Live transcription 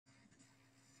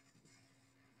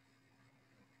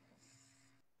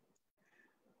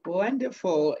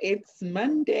Wonderful. It's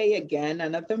Monday again,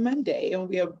 another Monday, and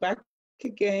we are back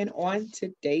again on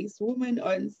today's Woman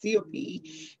on COP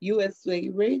USA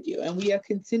Radio. And we are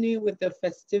continuing with the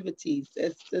festivities.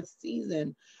 It's the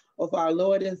season of our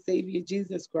Lord and Savior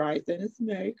Jesus Christ, and it's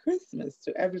Merry Christmas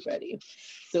to everybody.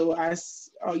 So, as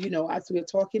we're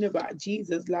talking about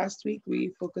Jesus, last week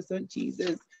we focused on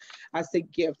Jesus as a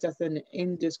gift, as an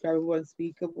indescribable,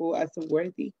 unspeakable, as a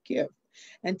worthy gift.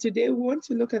 And today we want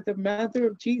to look at the mother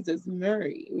of Jesus,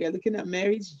 Mary. We are looking at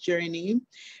Mary's journey.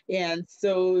 And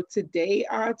so today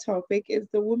our topic is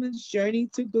the woman's journey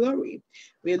to glory.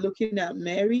 We're looking at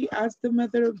Mary as the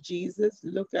mother of Jesus,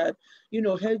 look at,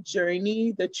 her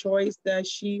journey, the choice that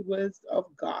she was of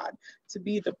God to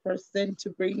be the person to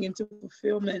bring into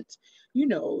fulfillment,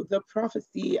 the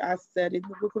prophecy as said in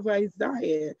the book of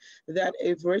Isaiah, that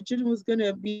a virgin was going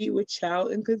to be with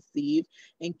child and conceive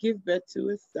and give birth to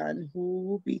a son who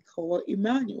will be called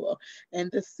Emmanuel. And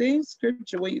the same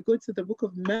scripture, when you go to the book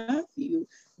of Matthew,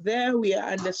 there we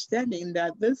are understanding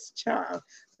that this child,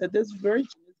 that this virgin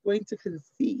is going to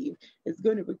conceive, is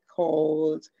going to be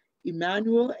called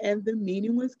Emmanuel, and the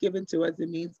meaning was given to us. It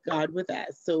means God with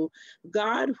us. So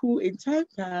God, who in time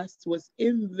past was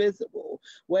invisible,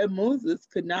 where Moses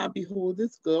could not behold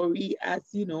his glory as,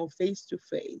 face to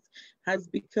face, has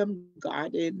become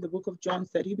God. In the book of John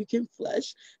said he became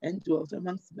flesh and dwelt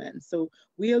amongst men. So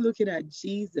we are looking at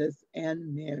Jesus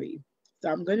and Mary.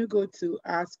 So I'm going to go to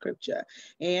our scripture.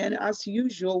 And as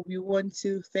usual, we want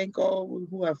to thank all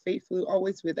who are faithful,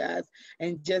 always with us,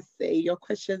 and just say your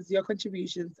questions, your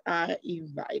contributions are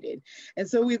invited. And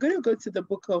so we're going to go to the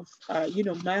book of,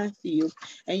 Matthew.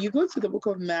 And you go to the book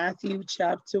of Matthew,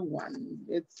 chapter 1.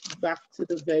 It's back to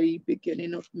the very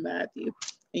beginning of Matthew.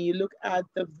 And you look at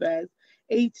the verse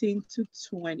 18 to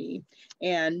 20.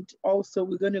 And also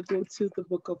we're going to go to the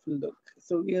book of Luke.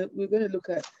 So we're going to look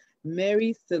at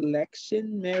Mary's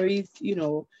selection, Mary's,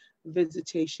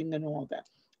 visitation and all that.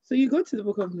 So you go to the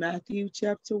book of Matthew,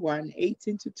 chapter 1,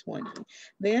 18 to 20.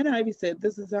 The NIV said,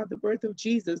 this is how the birth of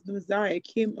Jesus, the Messiah,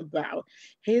 came about.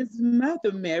 His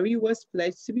mother, Mary, was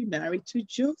pledged to be married to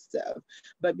Joseph.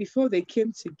 But before they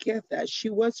came together, she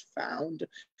was found.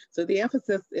 So the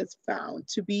emphasis is found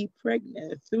to be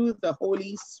pregnant through the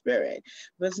Holy Spirit.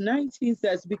 Verse 19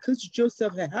 says, because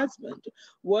Joseph, her husband,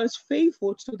 was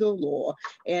faithful to the law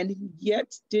and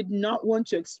yet did not want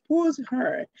to expose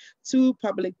her to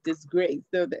public disgrace.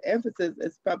 So the emphasis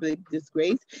is public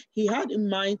disgrace. He had in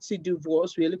mind to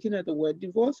divorce. We're looking at the word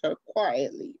divorce her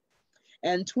quietly.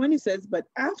 And 20 says, but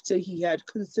after he had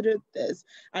considered this,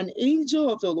 an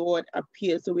angel of the Lord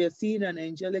appeared. So we are seeing an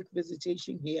angelic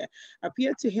visitation here.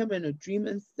 Appeared to him in a dream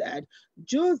and said,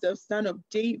 Joseph, son of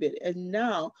David. And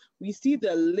now we see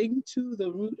the link to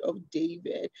the root of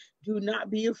David. Do not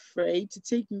be afraid to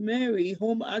take Mary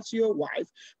home as your wife,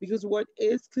 because what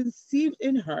is conceived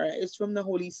in her is from the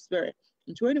Holy Spirit.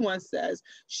 And 21 says,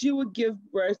 she will give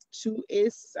birth to a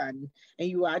son, and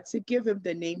you are to give him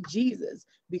the name Jesus,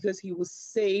 because he will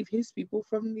save his people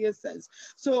from their sins.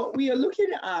 So we are looking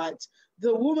at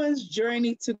the woman's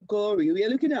journey to glory. We are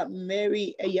looking at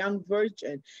Mary, a young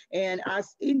virgin. And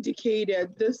as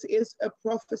indicated, this is a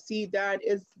prophecy that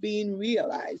is being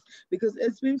realized because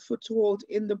it's been foretold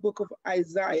in the book of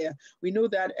Isaiah. We know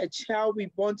that a child will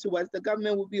be born to us. The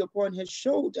government will be upon his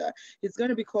shoulder. He's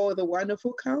going to be called the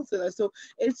Wonderful Counselor. So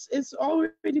it's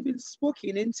already been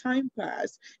spoken in time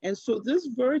past. And so this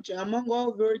virgin, among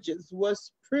all virgins,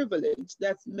 was privileged,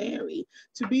 that's Mary,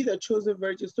 to be the chosen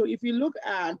virgin. So if you look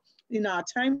at in our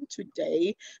time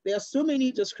today, there are so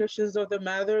many descriptions of the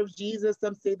mother of Jesus.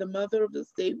 Some say the mother of the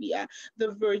Savior,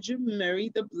 the Virgin Mary,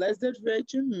 the Blessed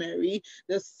Virgin Mary,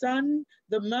 the Son,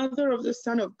 the mother of the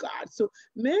Son of God. So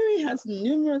Mary has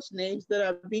numerous names that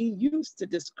are being used to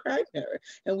describe her.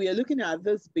 And we are looking at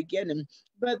this beginning.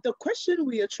 But the question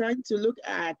we are trying to look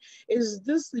at is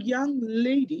this young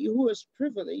lady who is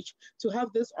privileged to have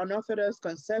this unorthodox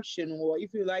conception, or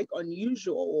if you like,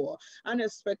 unusual or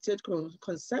unexpected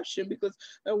conception, because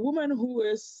a woman who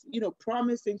is,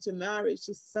 promising to marry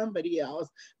to somebody else,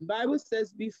 Bible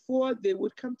says before they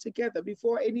would come together,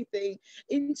 before anything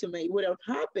intimate would have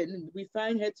happened, we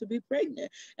find her to be pregnant.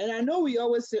 And I know we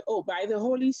always say, oh, by the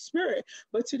Holy Spirit.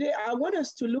 But today I want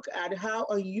us to look at how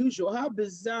unusual, how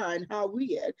bizarre, and how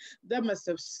weird that must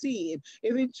have seemed,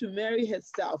 even to Mary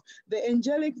herself. The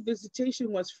angelic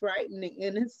visitation was frightening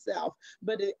in itself,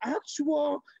 but the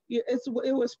actual,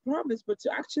 it was promised, but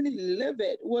to actually live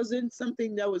it wasn't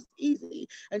something that was easy.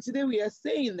 And today we are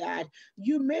saying that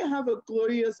you may have a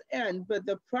glorious end, but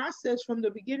the process from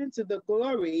the beginning to the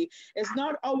glory is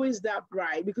not always that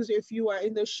bright. Because if you are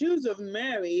in the shoes of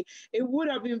Mary, it would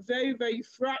have been very, very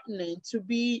frightening to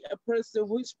be a person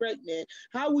who's pregnant.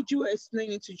 How would you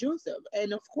explain it to Joseph?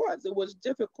 And of course, it was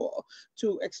difficult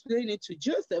to explain it to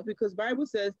Joseph, because Bible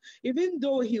says, even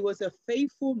though he was a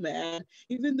faithful man,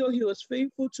 even though he was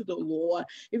faithful to the Lord,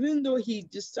 even though he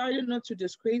decided not to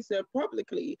disgrace her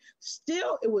publicly,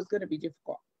 still it was going to be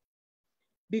difficult.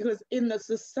 Because in the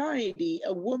society,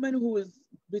 a woman who is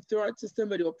betrothed to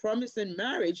somebody or promised in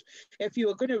marriage, if you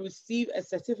were going to receive a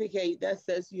certificate that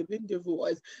says you've been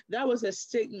divorced, that was a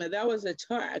stigma, that was a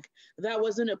tag, that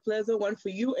wasn't a pleasant one for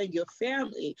you and your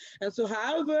family. And so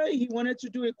however he wanted to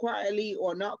do it quietly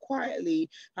or not quietly,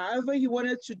 however he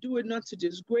wanted to do it not to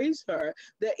disgrace her,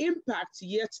 the impact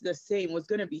yet the same was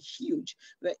going to be huge.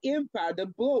 The impact, the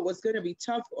blow was going to be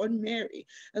tough on Mary.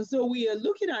 And so we are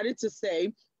looking at it to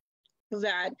say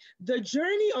that the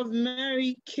journey of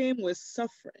Mary came with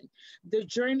suffering. The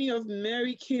journey of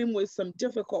Mary came with some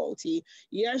difficulty.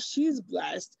 Yes, she's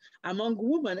blessed among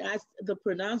women, as the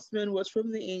pronouncement was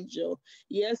from the angel.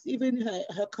 Yes, even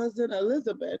her cousin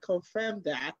Elizabeth confirmed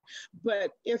that.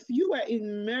 But if you were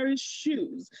in Mary's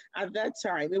shoes at that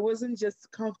time, it wasn't just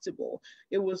comfortable.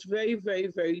 It was very, very,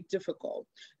 very difficult.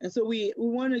 And so we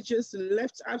want to just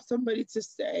lift up somebody to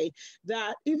say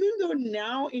that even though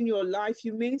now in your life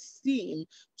you may see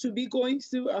to be going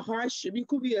through a hardship. You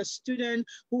could be a student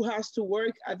who has to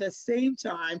work at the same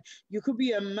time. You could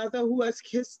be a mother who has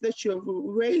kids that you're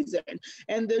raising.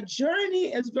 And the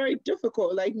journey is very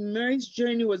difficult. Like Mary's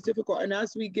journey was difficult. And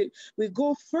as we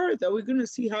go further, we're going to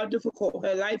see how difficult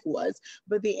her life was.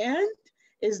 But the end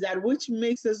is that which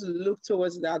makes us look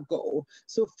towards that goal.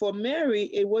 So for Mary,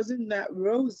 it wasn't that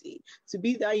rosy to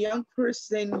be that young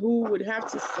person who would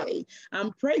have to say,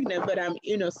 I'm pregnant, but I'm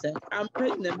innocent. I'm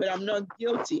pregnant, but I'm not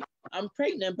guilty. I'm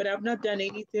pregnant, but I've not done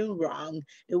anything wrong.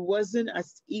 It wasn't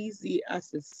as easy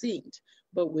as it seemed.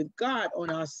 But with God on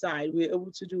our side, we're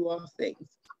able to do all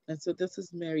things. And so this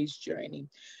is Mary's journey.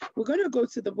 We're going to go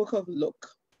to the book of Luke.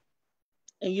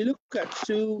 And you look at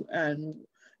 2 and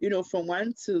from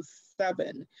 1 to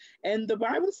 7. And the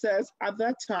Bible says at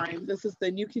that time, this is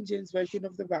the New King James Version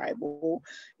of the Bible,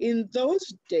 in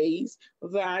those days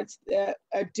that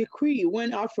a decree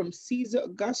went out from Caesar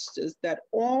Augustus that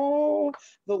all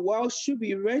the world should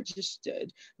be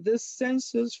registered. This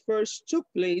census first took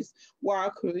place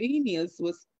while Quirinius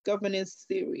was governing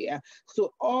Syria.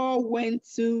 So all went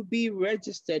to be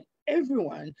registered,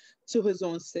 everyone to his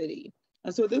own city.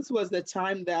 And so this was the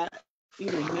time that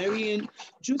Mary and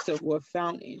Joseph were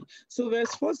found in. So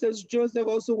verse 4 says, Joseph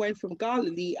also went from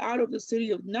Galilee out of the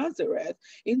city of Nazareth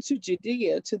into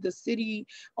Judea to the city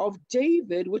of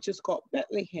David, which is called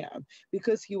Bethlehem,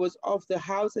 because he was of the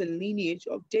house and lineage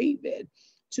of David,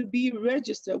 to be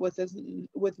registered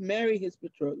with Mary, his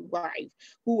betrothed wife,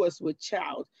 who was with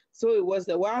child. So it was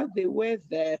that while they were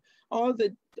there, all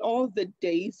the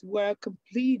days were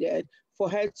completed for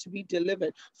her to be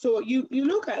delivered. So you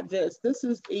look at this. This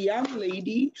is a young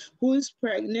lady who is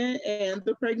pregnant, and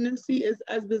the pregnancy is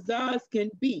as bizarre as can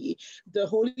be. The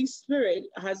Holy Spirit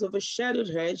has overshadowed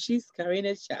her, and she's carrying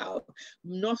a child,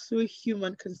 not through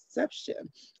human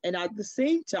conception. And at the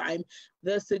same time,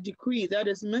 there's a decree that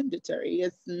is mandatory.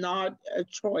 It's not a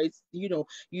choice.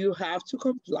 You have to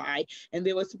comply. And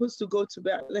they were supposed to go to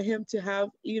Bethlehem to have,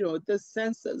 the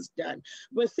census done.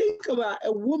 But think about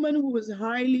a woman who was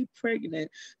highly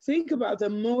pregnant. Think about the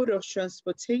mode of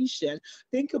transportation.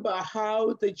 Think about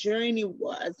how the journey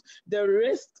was, the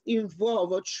risks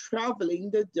involved of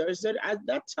traveling the desert at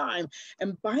that time.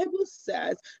 And Bible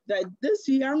says that this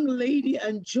young lady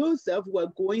and Joseph were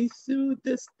going through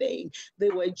this thing. They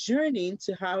were journeying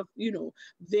to have,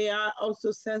 their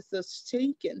also census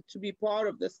taken, to be part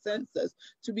of the census,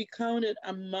 to be counted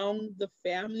among the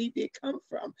family they come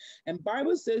from. And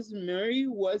Bible says Mary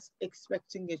was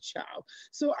expecting a child.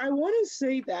 So I want to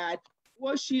say that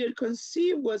what she had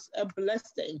conceived was a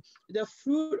blessing, the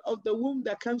fruit of the womb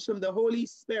that comes from the Holy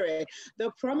Spirit, the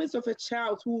promise of a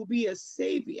child who will be a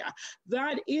savior.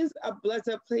 That is a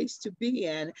blessed place to be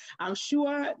in. I'm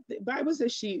sure the Bible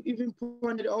says she even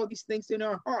pondered all these things in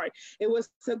her heart. It was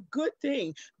a good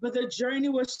thing, but the journey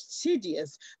was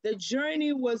tedious. The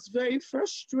journey was very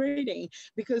frustrating,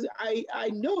 because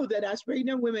I know that as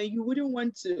pregnant women, you wouldn't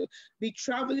want to be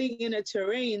traveling in a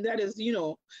terrain that is,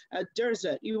 a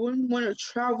desert. You wouldn't want want to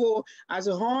travel as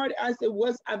hard as it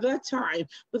was at that time,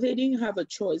 but they didn't have a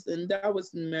choice. And that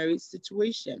was Mary's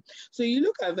situation. So you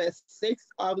look at verse 6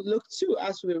 of Luke 2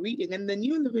 as we're reading, and the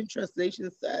New Living Translation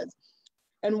says,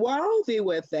 and while they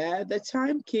were there, the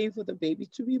time came for the baby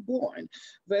to be born.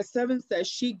 Verse 7 says,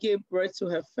 she gave birth to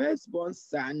her firstborn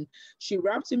son. She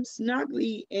wrapped him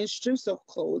snugly in strips of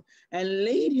cloth and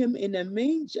laid him in a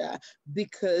manger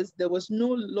because there was no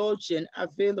lodging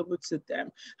available to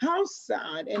them. How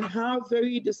sad and how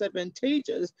very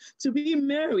disadvantageous to be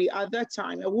Mary at that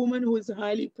time, a woman who is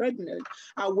highly pregnant,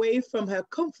 away from her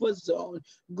comfort zone,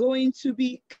 going to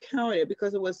be counted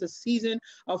because it was the season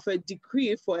of a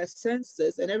decree for a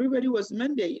census, and everybody was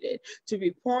mandated to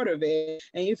be part of it.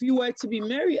 And if you were to be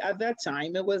married at that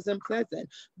time, it wasn't pleasant.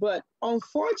 But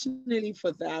unfortunately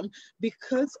for them,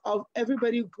 because of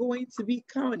everybody going to be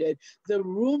counted, the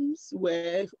rooms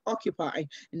were occupied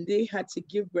and they had to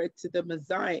give birth to the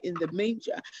Messiah in the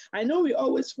manger. I know we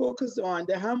always focus on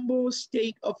the humble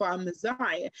state of our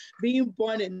Messiah being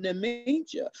born in the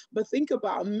manger, but think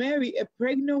about Mary, a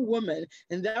pregnant woman,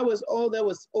 and that was all that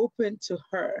was open to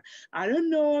her. I don't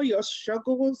know your struggles.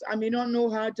 I may not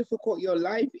know how difficult your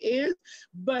life is,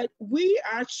 but we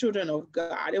are children of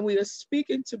God, and we are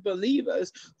speaking to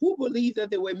believers who believe that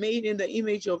they were made in the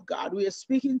image of God. We are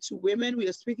speaking to women, we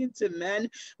are speaking to men,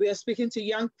 we are speaking to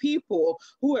young people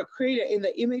who are created in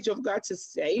the image of God to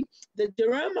say that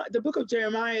the book of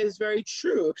Jeremiah is very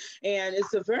true, and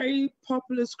it's a very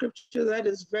popular scripture that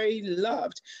is very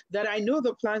loved, that I know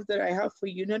the plans that I have for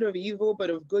you, not of evil, but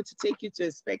of good, to take you to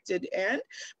expected end,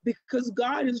 because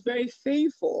God is very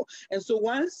faithful. And so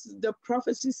once the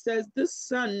prophecy says this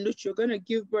son that you're going to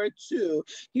give birth to,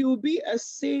 he will be a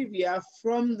savior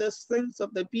from the sins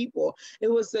of the people. It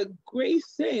was a great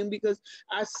thing because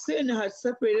our sin had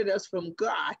separated us from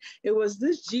God. It was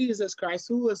this Jesus Christ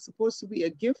who was supposed to be a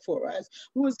gift for us,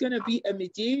 who was going to be a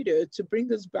mediator to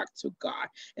bring us back to God.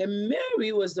 And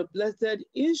Mary was the blessed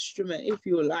instrument, if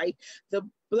you like, the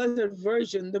blessed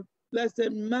virgin, the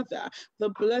blessed mother, the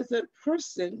blessed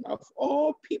person of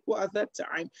all people at that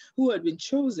time who had been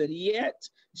chosen. Yet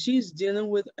she's dealing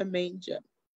with a manger.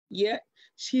 Yet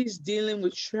she's dealing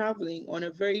with traveling on a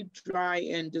very dry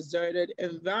and deserted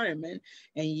environment.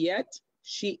 And yet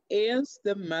she is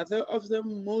the mother of the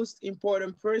most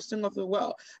important person of the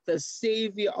world, the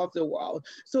savior of the world.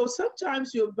 So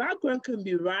sometimes your background can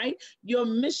be right, your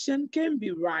mission can be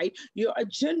right, your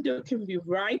agenda can be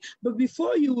right, but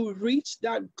before you reach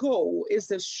that goal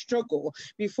is a struggle.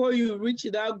 Before you reach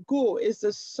that goal is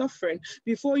a suffering.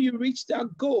 Before you reach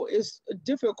that goal is a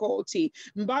difficulty.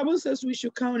 The Bible says we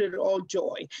should count it all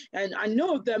joy. And I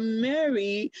know that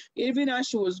Mary, even as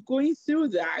she was going through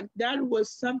that, that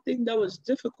was something that was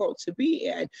difficult to be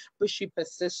in, but she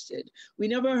persisted. We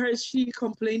never heard she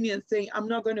complaining and saying, I'm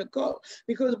not going to go,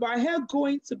 because by her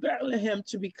going to Bethlehem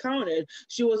to be counted,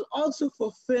 she was also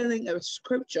fulfilling a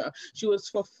scripture. She was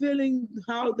fulfilling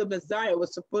how the Messiah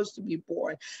was supposed to be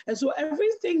born. And so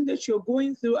everything that you're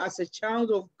going through as a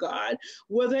child of God,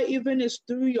 whether even it's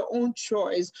through your own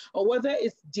choice or whether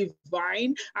it's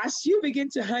divine, as you begin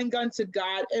to hang on to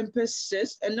God and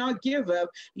persist and not give up,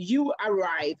 you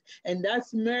arrive. And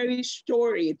that's Mary's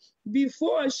story.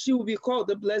 Before she will be called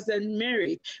the Blessed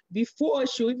Mary, before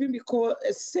she will even be called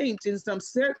a saint in some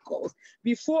circles,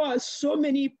 before so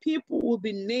many people will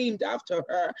be named after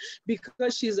her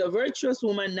because she's a virtuous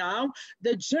woman now,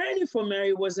 the journey for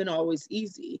Mary wasn't always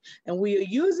easy. And we are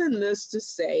using this to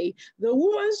say the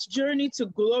woman's journey to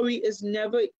glory is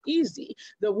never easy.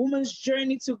 The woman's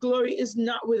journey to glory is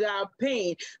not without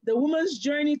pain. The woman's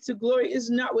journey to glory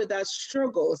is not without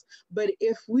struggles. But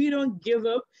if we don't give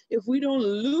up, if we don't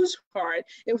lose heart,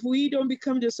 if we don't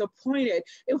become disappointed,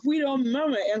 if we don't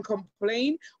murmur and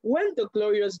complain, when the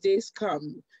glorious days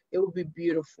come, it will be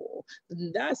beautiful.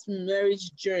 And that's Mary's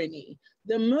journey.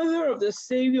 The mother of the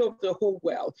savior of the whole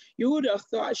world. You would have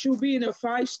thought she would be in a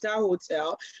 5-star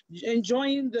hotel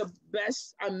enjoying the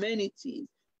best amenities.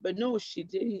 But no, she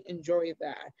didn't enjoy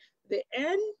that. The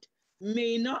end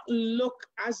may not look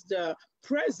as the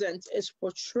present is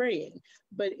portraying,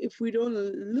 but if we don't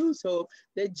lose hope,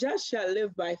 the just shall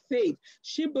live by faith.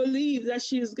 She believes that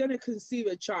she is going to conceive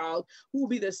a child who will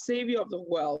be the savior of the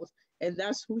world, and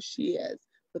that's who she is.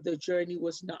 But the journey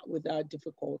was not without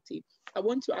difficulty. I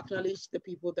want to acknowledge the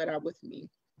people that are with me.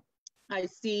 I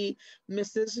see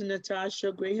Mrs.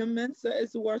 Natasha Graham Mensa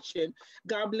is watching.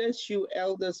 God bless you,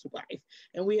 eldest wife.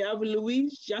 And we have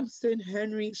Louise Johnson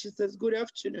Henry. She says, good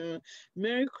afternoon.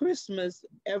 Merry Christmas,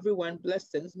 everyone.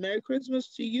 Blessings. Merry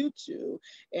Christmas to you too.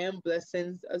 And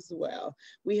blessings as well.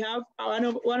 We have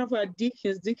one of our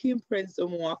deacons, Deacon Prince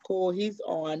Omwako. He's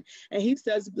on. And he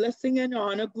says, blessing and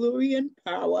honor, glory and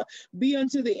power be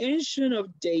unto the Ancient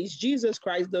of Days, Jesus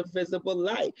Christ, the visible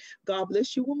light. God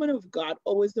bless you, woman of God.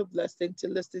 Always a blessing to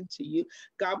listen to you.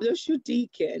 God bless you,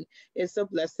 Deacon. It's a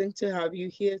blessing to have you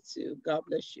here too. God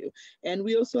bless you. And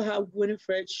we also have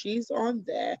Winifred. She's on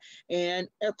there. And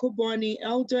Echo Bonnie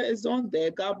Elder is on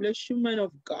there. God bless you, man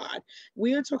of God.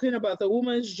 We are talking about the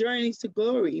woman's journey to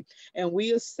glory. And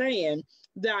we are saying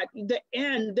that the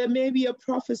end, there may be a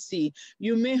prophecy.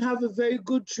 You may have a very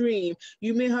good dream.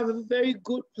 You may have a very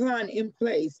good plan in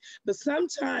place. But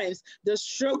sometimes the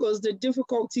struggles, the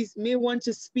difficulties may want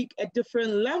to speak a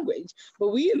different language. But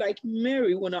we, like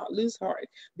Mary, will not lose heart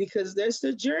because there's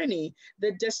the journey.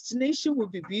 The destination will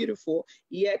be beautiful.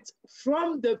 Yet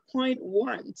from the point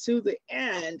one to the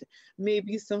end,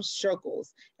 maybe some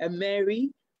struggles. And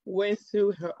Mary went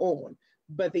through her own.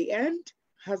 But the end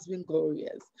has been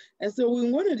glorious. And so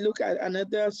we want to look at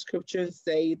another scripture and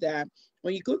say that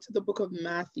when you go to the book of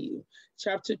Matthew,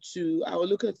 chapter 2, I will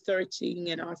look at 13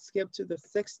 and I'll skip to the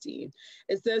 16.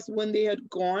 It says, when they had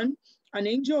gone, an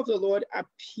angel of the Lord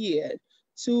appeared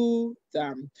to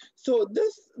them. So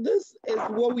this is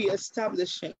what we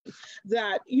establishing,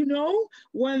 that, you know,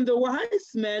 when the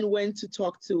wise men went to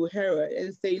talk to Herod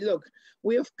and say, look,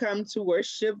 we have come to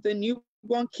worship the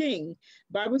newborn king,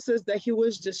 Bible says that he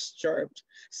was disturbed.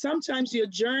 Sometimes your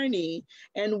journey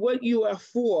and what you are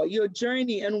for, your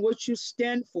journey and what you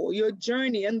stand for, your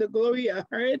journey and the glory you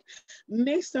heard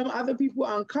makes some other people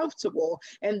uncomfortable.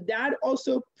 And that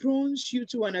also prunes you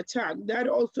to an attack. That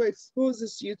also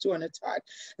exposes you to an attack.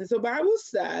 And so Bible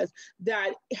says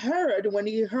that Herod, when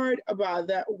he heard about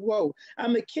that, whoa,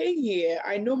 I'm a king here.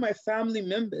 I know my family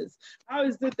members. How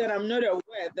is it that I'm not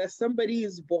aware that somebody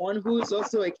is born who is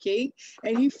also a king?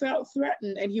 And he felt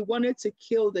threatened and he wanted to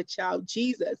kill the child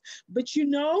Jesus. But you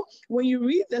know, when you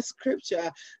read the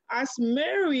scripture, as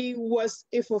Mary was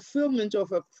a fulfillment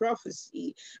of a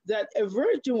prophecy that a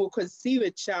virgin will conceive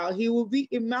a child, he will be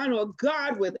Emmanuel,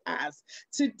 God with us.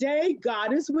 Today,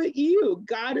 God is with you.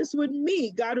 God is with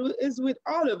me. God is with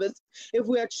all of us. If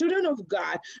we are children of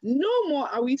God, no more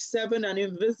are we serving an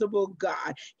invisible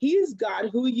God. He is God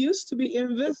who used to be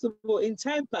invisible in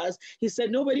time past. He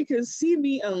said, nobody can see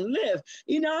me and live.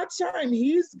 In our time,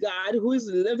 he is God who is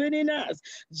living in us.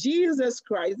 Jesus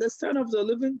Christ, the Son of the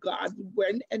living God,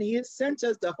 went and he has sent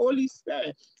us the Holy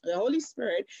Spirit. The Holy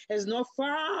Spirit is not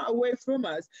far away from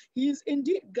us. He is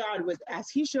indeed God with us.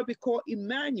 He shall be called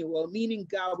Emmanuel, meaning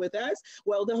God with us.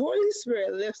 Well, the Holy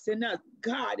Spirit lives in us.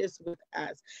 God is with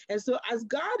us. And so as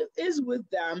God is with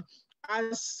them,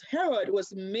 as Herod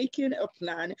was making a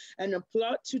plan and a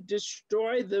plot to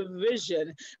destroy the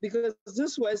vision, because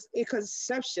this was a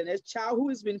conception, a child who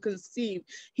has been conceived.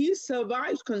 He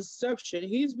survived conception.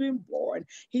 He's been born.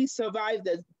 He survived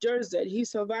the desert. He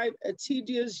survived a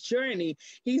tedious journey.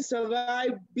 He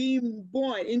survived being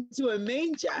born into a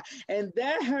manger. And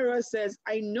there Herod says,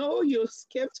 I know you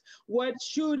skipped what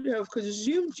should have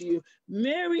consumed you.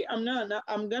 Mary, I'm not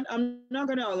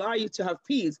going to allow you to have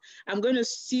peace. I'm going to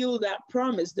seal that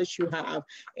promise that you have.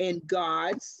 And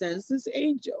God sends his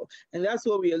angel. And that's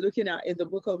what we are looking at in the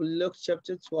book of Luke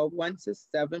chapter 12,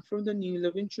 1-7 from the New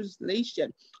Living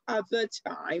Translation. At the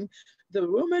time, the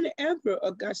Roman Emperor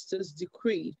Augustus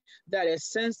decreed that a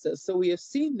census. So we have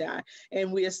seen that.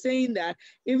 And we are saying that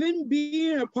even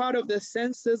being a part of the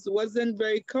census wasn't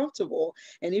very comfortable.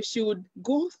 And if she would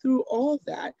go through all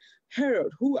that,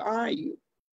 Herod, who are you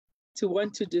to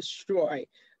want to destroy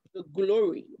the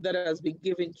glory that has been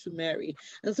given to Mary?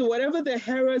 And so whatever the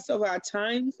Herods of our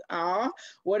times are,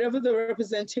 whatever the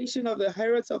representation of the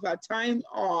Herods of our time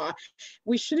are,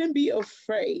 we shouldn't be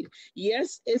afraid.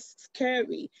 Yes, it's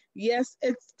scary. Yes,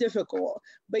 it's difficult.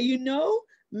 But you know,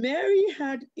 Mary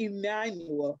had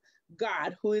Emmanuel,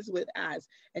 God who is with us.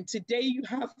 And today you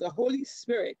have the Holy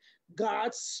Spirit,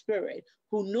 God's Spirit,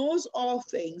 who knows all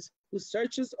things, who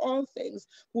searches all things,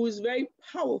 who is very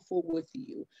powerful with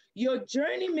you. Your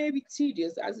journey may be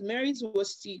tedious, as Mary's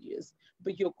was tedious,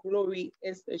 but your glory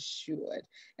is assured.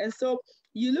 And so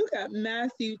you look at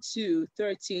Matthew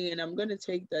 2:13, and I'm going to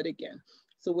take that again.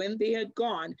 So when they had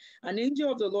gone, an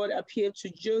angel of the Lord appeared to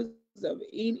Joseph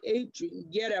in a dream.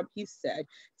 Get up, he said,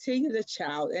 take the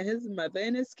child and his mother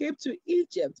and escape to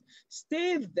Egypt.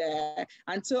 Stay there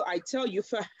until I tell you,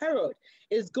 for Herod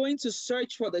is going to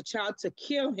search for the child to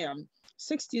kill him.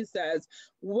 16 says,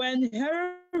 when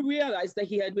Herod realized that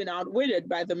he had been outwitted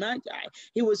by the Magi,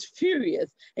 he was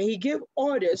furious, and he gave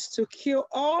orders to kill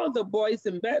all the boys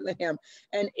in Bethlehem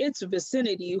and its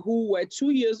vicinity who were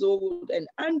 2 years old and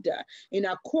under, in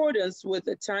accordance with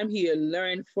the time he had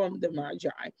learned from the Magi.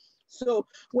 So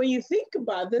when you think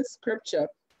about this scripture,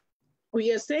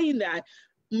 we are saying that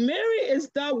Mary is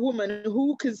that woman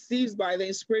who conceives by the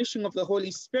inspiration of the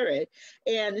Holy Spirit,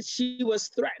 and she was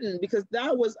threatened because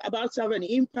that was about to have an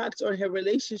impact on her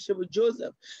relationship with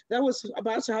Joseph. That was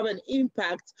about to have an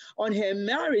impact on her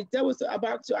marriage. That was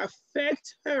about to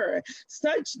affect her,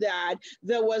 such that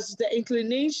there was the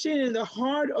inclination in the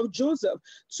heart of Joseph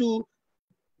to,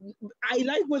 I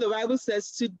like what the Bible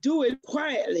says, to do it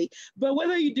quietly. But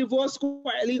whether you divorce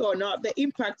quietly or not, the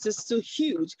impact is still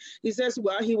huge. He says,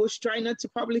 well, he was trying not to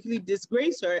publicly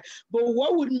disgrace her. But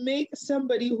what would make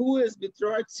somebody who is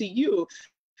betrothed to you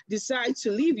decide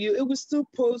to leave you? It would still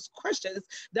pose questions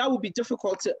that would be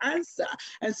difficult to answer.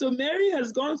 And so Mary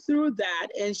has gone through that,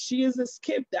 and she has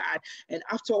escaped that. And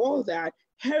after all that,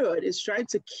 Herod is trying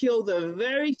to kill the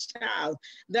very child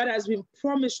that has been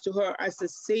promised to her as a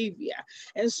savior.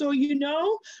 And so, you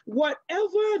know,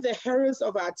 whatever the Herods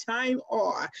of our time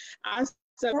are, as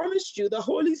I promised you, the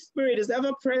Holy Spirit is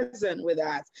ever present with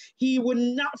us. He will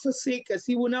not forsake us.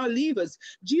 He will not leave us.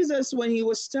 Jesus, when he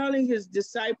was telling his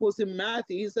disciples in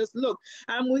Matthew, he says, look,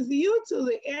 I'm with you till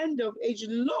the end of age.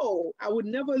 Lo, I would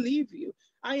never leave you.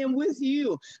 I am with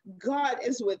you. God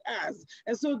is with us.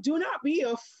 And so do not be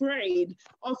afraid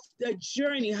of the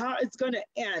journey, how it's going to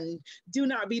end. Do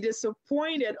not be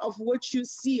disappointed of what you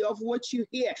see, of what you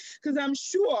hear. Because I'm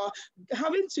sure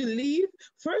having to leave,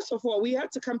 first of all, we have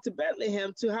to come to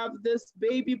Bethlehem to have this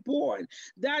baby born.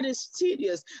 That is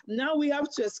tedious. Now we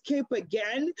have to escape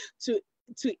again to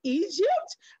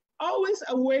Egypt. Always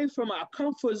away from our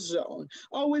comfort zone,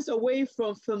 always away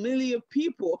from familiar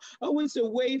people, always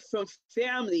away from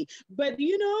family. But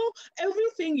you know,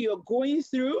 everything you're going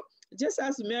through, just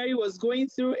as Mary was going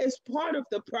through, is part of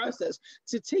the process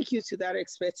to take you to that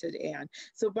expected end.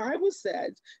 So Bible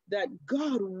says that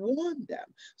God warned them.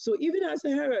 So even as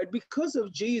Herod, because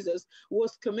of Jesus,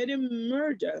 was committing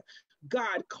murder,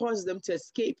 God caused them to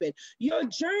escape it. Your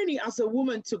journey as a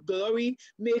woman to glory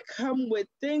may come with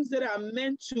things that are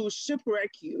meant to shipwreck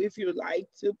you, if you like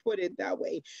to put it that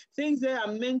way. Things that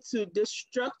are meant to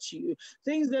destruct you.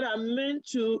 Things that are meant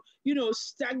to, you know,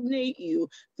 stagnate you.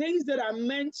 Things that are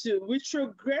meant to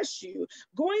retrogress you.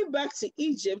 Going back to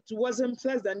Egypt wasn't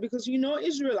pleasant because, you know,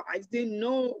 Israelites didn't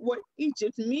know what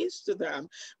Egypt means to them.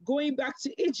 Going back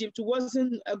to Egypt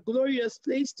wasn't a glorious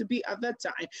place to be at that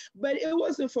time, but it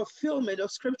was a fulfillment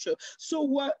of scripture. So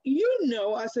what you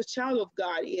know as a child of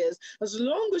God is, as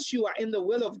long as you are in the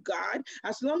will of God,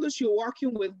 as long as you're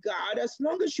walking with God, as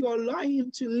long as you allow him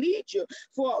to lead you.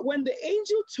 For when the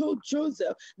angel told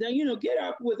Joseph that, you know, get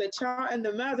up with the child and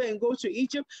the mother and go to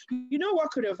Egypt, you know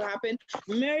what could have happened?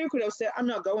 Mary could have said, I'm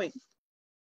not going.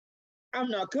 I'm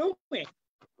not going.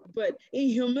 But in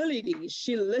humility,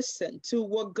 she listened to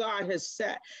what God has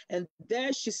said. And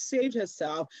there she saved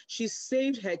herself. She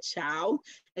saved her child.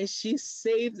 And she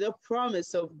saved the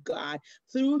promise of God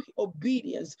through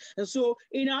obedience. And so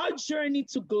in our journey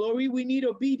to glory, we need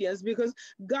obedience because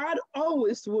God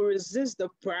always will resist the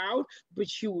proud, but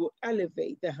he will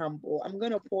elevate the humble. I'm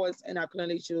going to pause and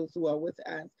acknowledge those who are with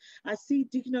us. I see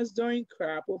Deaconess Doreen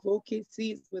Crab of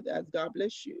OKC is with us. God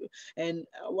bless you. And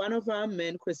one of our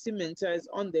men, Kwesi Mentor, is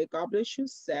on there. God bless you,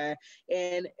 sir.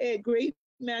 And a great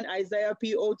man, Isaiah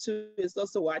P02, is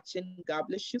also watching. God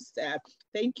bless you, sir.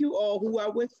 Thank you all who are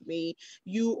with me.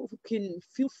 You can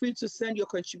feel free to send your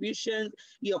contributions,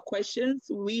 your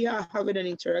questions. We are having an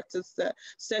interactive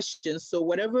session. So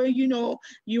whatever, you know,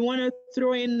 you want to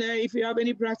throw in there, if you have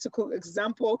any practical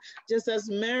example, just as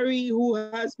Mary, who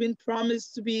has been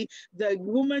promised to be the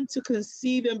woman to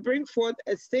conceive and bring forth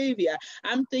a savior.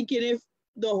 I'm thinking if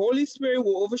the Holy Spirit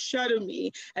will overshadow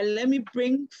me and let me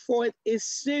bring forth a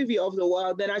savior of the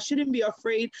world, then I shouldn't be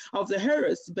afraid of the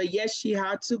Herods. But yes, she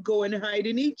had to go and hide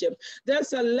in Egypt.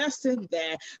 There's a lesson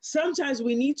there. Sometimes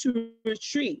we need to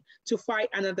retreat to fight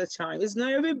another time. It's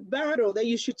not every battle that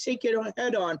you should take it on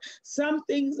head on. Some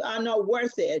things are not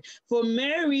worth it. For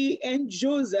Mary and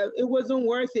Joseph, it wasn't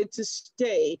worth it to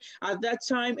stay at that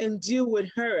time and deal with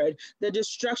Herod, the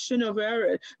destruction of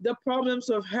Herod, the problems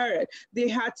of Herod. They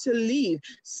had to leave.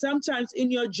 Sometimes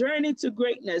in your journey to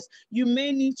greatness, you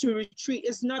may need to retreat.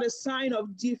 It's not a sign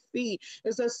of defeat.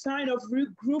 It's a sign of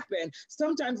regrouping.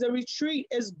 Sometimes the retreat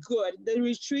is good. The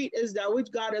retreat is that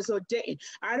which God has ordained.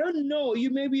 I don't know. You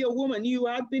may be a woman. You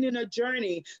have been in a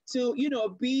journey to,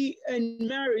 be in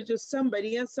marriage with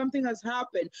somebody, and something has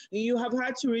happened and you have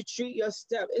had to retreat your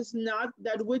step. It's not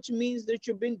that which means that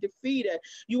you're being defeated.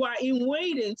 You are in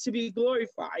waiting to be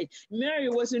glorified. Mary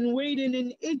was in waiting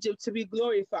in Egypt to be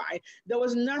glorified. There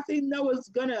was nothing that was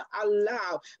going to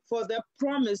allow for the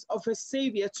promise of a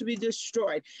savior to be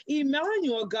destroyed.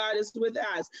 Emmanuel, God is with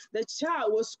us. The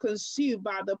child was conceived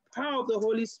by the power of the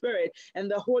Holy Spirit, and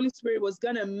the Holy Spirit was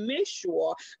going to make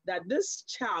sure that this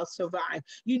child survived.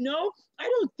 I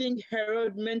don't think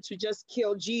Herod meant to just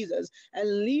kill Jesus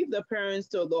and leave the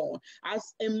parents alone.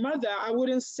 As a mother, I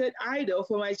wouldn't sit idle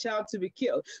for my child to be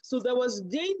killed. So there was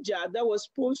danger that was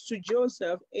posed to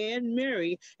Joseph and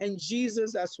Mary and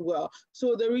Jesus as well.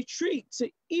 So the retreat to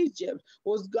Egypt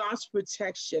was God's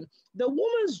protection. The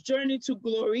woman's journey to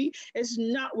glory is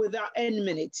not without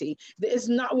enmity. It's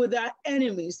not without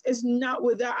enemies. It's not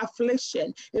without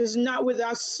affliction. It's not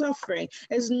without suffering.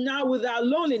 It's not without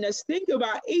loneliness. Think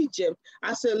about Egypt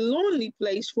as a lonely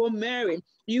place for Mary.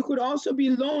 You could also be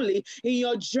lonely in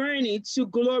your journey to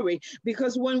glory,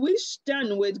 because when we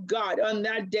stand with God on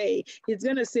that day, he's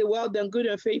going to say, well done, good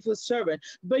and faithful servant.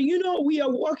 But we are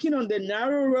walking on the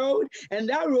narrow road, and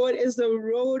that road is the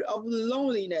road of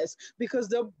loneliness, because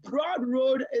the broad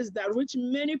road is that which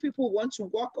many people want to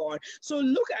walk on. So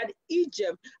look at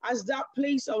Egypt as that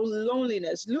place of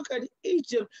loneliness. Look at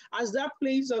Egypt as that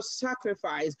place of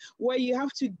sacrifice, where you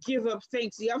have to give up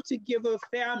things. You have to give up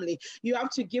family. You have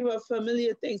to give up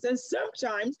familiar things. And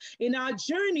sometimes in our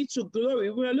journey to glory,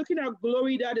 we're looking at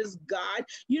glory that is God.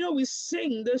 We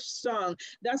sing this song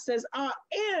that says, our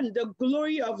end, the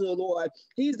glory of the Lord.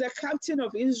 He's the captain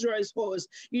of Israel's host.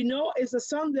 It's a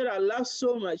song that I love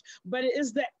so much, but it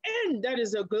is the end that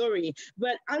is a glory.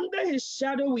 But under his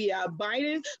shadow, we are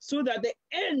abiding, so that the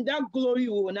end, that glory, we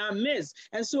will not miss.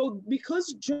 And so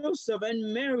because Joseph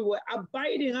and Mary were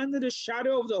abiding under the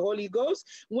shadow of the Holy Ghost,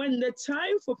 when the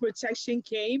time for protection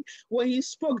came, when he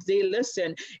spoke, they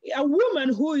listened. A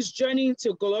woman who is journeying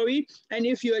to glory, and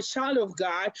if you're a child of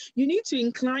God, you need to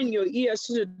incline your ears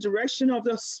to the direction of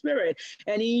the Spirit.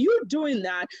 And in you doing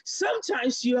that,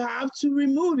 sometimes you have to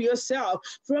remove yourself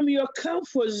from your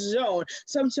comfort zone.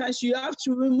 Sometimes you have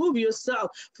to remove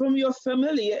yourself from your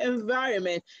familiar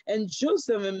environment. And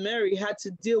Joseph and Mary had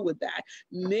to deal with that.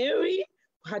 Mary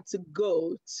had to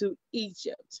go to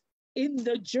Egypt. In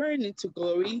the journey to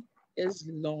glory is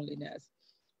loneliness.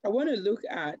 I want to look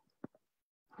at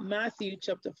Matthew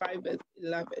chapter 5, verse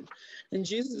 11. And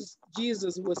Jesus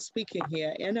was speaking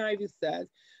here. NIV says,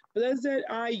 blessed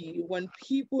are you when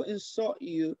people insult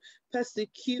you,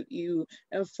 persecute you,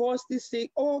 and falsely say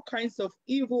all kinds of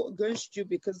evil against you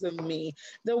because of me.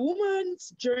 The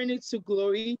woman's journey to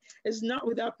glory is not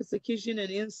without persecution and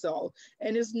insult,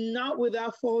 and is not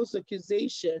without false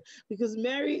accusation, because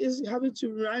Mary is having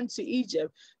to run to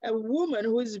Egypt. A woman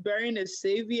who is bearing a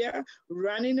savior,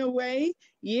 running away.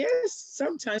 Yes,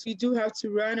 sometimes we do have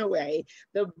to run away.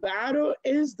 The battle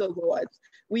is the Lord's.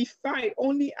 We fight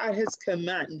only at his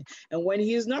command. And when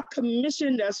he has not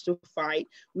commissioned us to fight,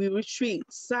 we retreat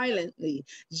silently.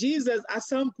 Jesus, at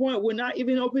some point, will not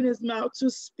even open his mouth to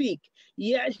speak,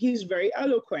 yet he's very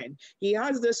eloquent. He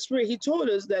has the Spirit. He told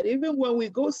us that even when we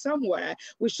go somewhere,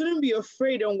 we shouldn't be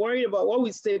afraid and worried about what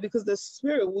we say, because the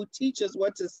Spirit will teach us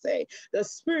what to say. The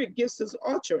Spirit gives us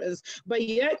utterance. But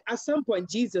yet, at some point,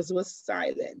 Jesus was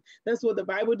silent. That's what the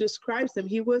Bible describes him.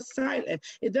 He was silent.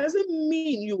 It doesn't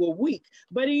mean you were weak,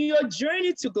 but in your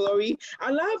journey to glory,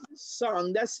 I love this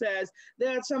song that says,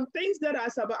 there are some things that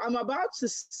I'm about to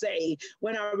say.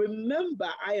 When I remember,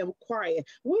 I am quiet.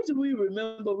 What do we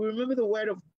remember? We remember the word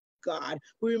of God.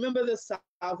 We remember the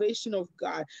salvation of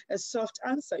God, a soft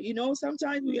answer.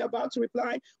 Sometimes we are about to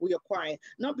reply, we are quiet.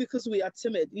 Not because we are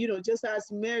timid, just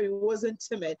as Mary wasn't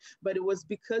timid, but it was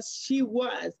because she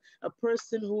was a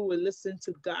person who would listen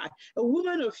to God, a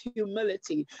woman of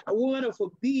humility, a woman of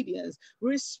obedience,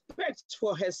 respect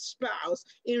for her spouse,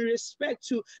 in respect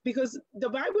to, because the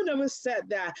Bible never said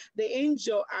that the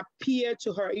angel appeared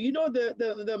to her.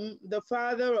 The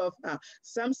father of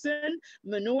Samson,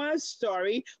 Manoah's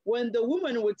story, when the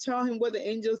woman would tell him what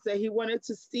the angel said, he wanted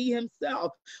to see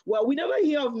himself. Well, we never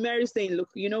hear of Mary saying, look,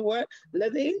 you know what?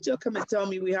 Let the angel come and tell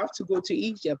me we have to go to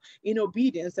Egypt. In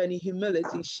obedience and in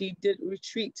humility, she did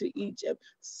retreat to Egypt.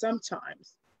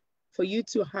 Sometimes for you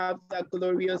to have that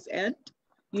glorious end,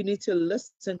 You need to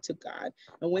listen to God.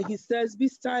 And when he says be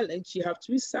silent, you have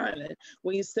to be silent.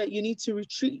 When he said you need to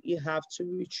retreat, you have to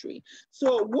retreat.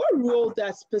 So what role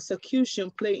does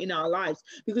persecution play in our lives?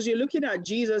 Because you're looking at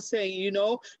Jesus saying, you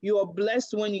know, you are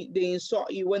blessed when they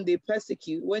insult you, when they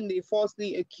persecute, when they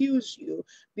falsely accuse you,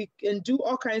 and do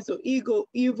all kinds of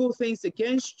evil things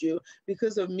against you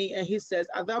because of me. And he says,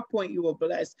 at that point, you were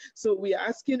blessed. So we are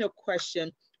asking a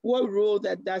question, what role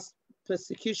does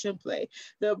persecution play?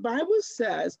 The Bible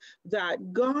says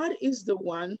that God is the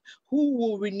one who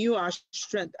will renew our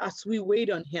strength as we wait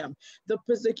on him. The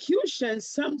persecution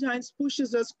sometimes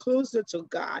pushes us closer to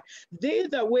God. They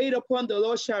that wait upon the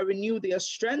Lord shall renew their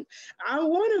strength. I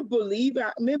want to believe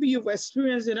that maybe you've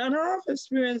experienced it, and I've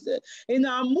experienced it. In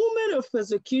our moment of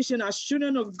persecution as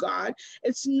children of God,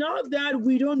 it's not that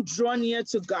we don't draw near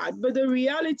to God, but the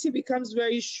reality becomes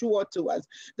very sure to us.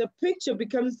 The picture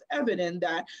becomes evident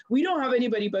that we don't have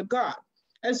anybody but God.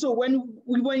 And so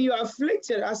when you are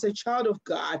afflicted as a child of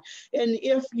God, and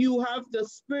if you have the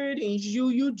Spirit in you,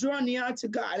 you draw near to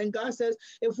God. And God says,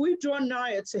 if we draw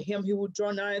nigher to him, he will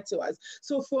draw nigher to us.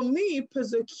 So for me,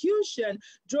 persecution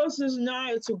draws us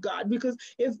nigher to God, because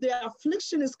if the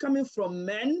affliction is coming from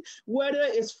men, whether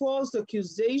it's false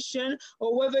accusation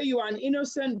or whether you are an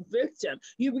innocent victim,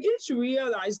 you begin to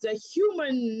realize the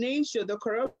human nature, the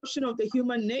corruption of the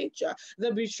human nature,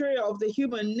 the betrayal of the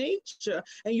human nature,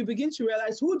 and you begin to realize,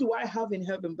 who do I have in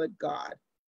heaven but God?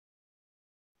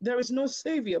 There is no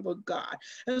savior but God.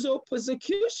 And so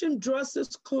persecution draws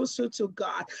us closer to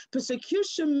God.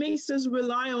 Persecution makes us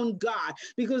rely on God,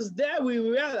 because there we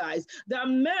realize that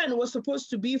man was supposed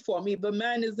to be for me, but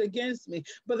man is against me.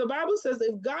 But the Bible says,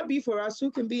 if God be for us,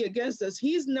 who can be against us?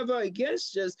 He's never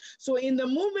against us. So in the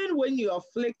moment when you're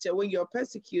afflicted, when you're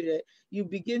persecuted, you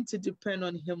begin to depend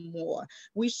on him more.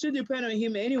 We should depend on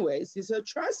him anyways. He said,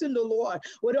 trust in the Lord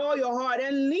with all your heart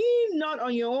and lean not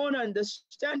on your own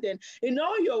understanding. In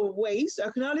all your ways,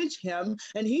 acknowledge him,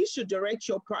 and he should direct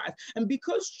your path. And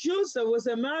because Joseph was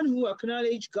a man who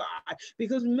acknowledged God,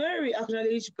 because Mary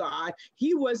acknowledged God,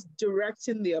 he was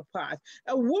directing their path.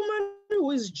 A woman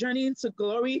who is journeying to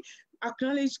glory,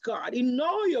 acknowledge God. In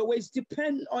all your ways,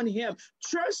 depend on him.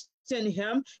 Trust in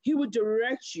him, he would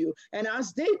direct you. And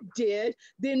as they did,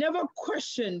 they never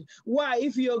questioned, why,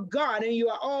 if you're God and you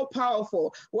are all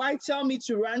powerful, why tell me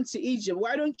to run to Egypt?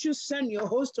 Why don't you send your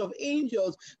host of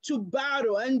angels to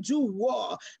battle and do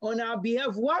war on our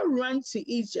behalf? Why run to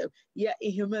Egypt? Yet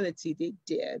in humility they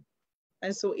did.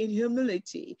 And so in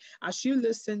humility, as you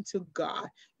listen to God,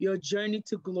 your journey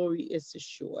to glory is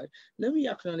assured. Let me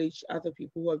acknowledge other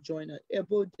people who have joined us.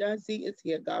 Ebo Dazi is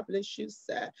here. God bless you,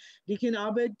 sir. Deacon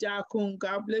Albert Dakun,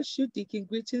 God bless you. Deacon,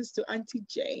 greetings to Auntie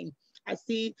Jane. I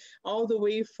see all the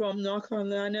way from North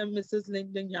Carolina, Mrs.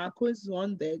 Lyndon Yako is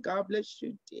on there. God bless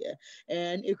you, dear.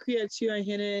 And Ikuya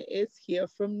Chiahine is here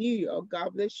from New York. God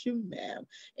bless you, ma'am.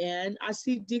 And I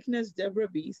see Deaconess Deborah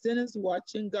Beeson is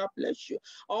watching. God bless you.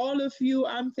 All of you,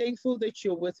 I'm thankful that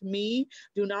you're with me.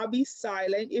 Do not be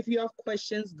silent. If you have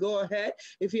questions, go ahead.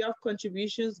 If you have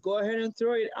contributions, go ahead and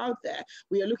throw it out there.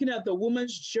 We are looking at the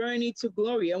woman's journey to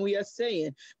glory, and we are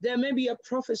saying there may be a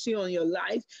prophecy on your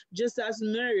life, just as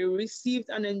Mary received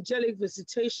an angelic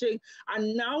visitation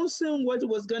announcing what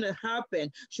was going to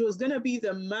happen. She was going to be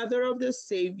the mother of the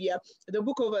Savior. The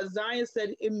book of Isaiah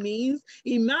said it means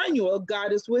Emmanuel,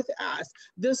 God is with us.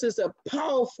 This is a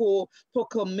powerful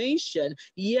proclamation.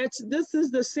 Yet this is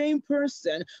the same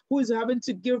person who is having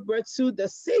to give birth to the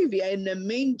Savior in the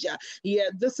manger.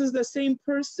 Yet this is the same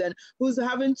person who's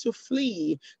having to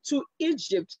flee to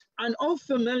Egypt, an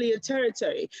unfamiliar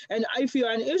territory. And if you're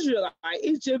an Israelite,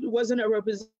 Egypt wasn't a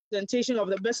representation of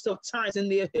the best of times in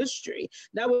their history.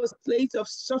 That was a place of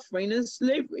suffering and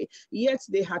slavery. Yet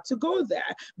they had to go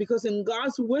there because in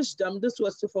God's wisdom, this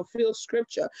was to fulfill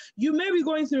scripture. You may be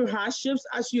going through hardships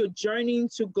as you're journeying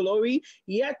to glory,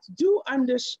 yet do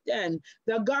understand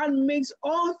that God makes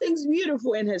all things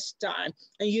beautiful in his time.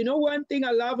 And you know one thing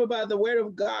I love about the word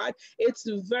of God? It's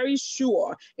very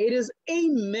sure. It is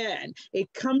amen.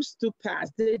 It comes to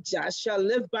pass. The just shall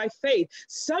live by faith.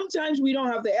 Sometimes we don't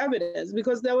have the evidence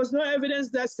because there was no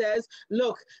evidence that says,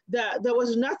 look, that there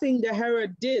was nothing that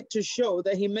Herod did to show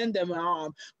that he meant them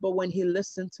harm. But when he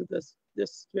listened to the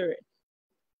Spirit,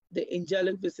 the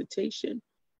angelic visitation,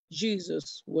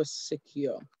 Jesus was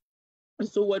secure. And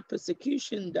so what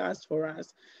persecution does for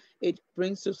us, it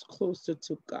brings us closer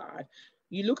to God.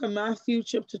 You look at Matthew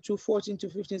chapter 2, 14 to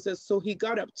 15, says, so he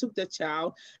got up, took the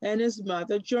child and his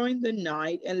mother during the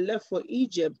night and left for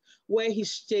Egypt, where he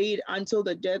stayed until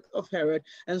the death of Herod.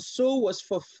 And so was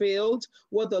fulfilled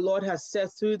what the Lord has said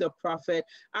through the prophet,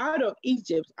 out of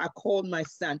Egypt I called my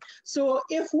son. So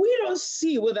if we don't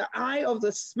see with the eye of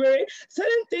the Spirit,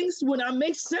 certain things will not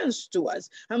make sense to us.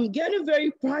 I'm getting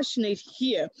very passionate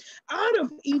here. Out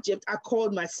of Egypt I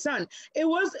called my son. It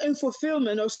was in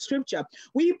fulfillment of scripture.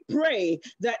 We pray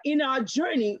that in our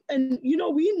journey, and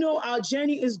we know our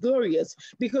journey is glorious,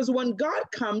 because when God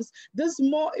comes, this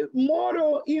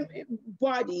mortal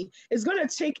body is going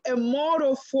to take a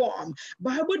mortal form.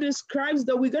 Bible describes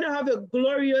that we're going to have a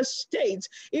glorious state,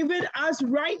 even as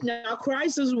right now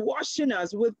Christ is washing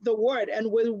us with the word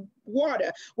and with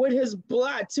water, with his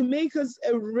blood, to make us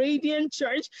a radiant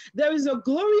church. There is a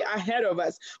glory ahead of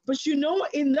us. But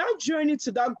in that journey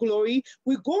to that glory,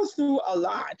 we go through a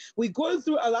lot. We go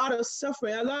through a lot of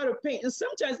suffering, a lot of pain. And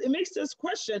sometimes it makes us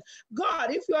question,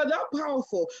 God, if you are that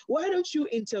powerful, why don't you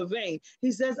intervene?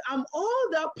 He says, I'm all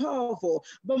that powerful,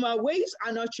 but my ways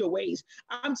are not your ways.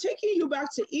 I'm taking you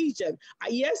back to Egypt.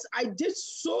 Yes, I did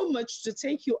so much to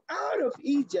take you out of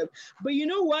Egypt, but you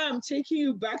know why I'm taking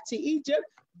you back to Egypt?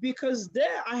 Because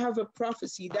there I have a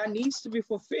prophecy that needs to be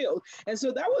fulfilled. And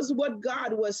so that was what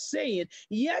God was saying.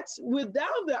 Yet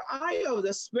without the eye of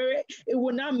the Spirit, it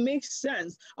would not make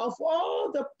sense. Of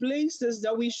all the places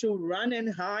that we should run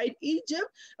and hide, Egypt,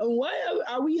 and why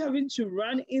are we having to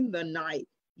run in the night?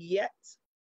 Yet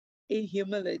in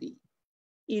humility,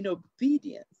 in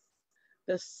obedience,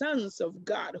 the sons of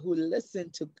God who listen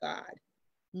to God.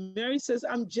 Mary says,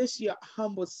 I'm just your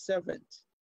humble servant.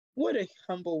 What a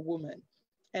humble woman.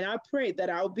 And I pray that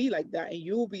I'll be like that and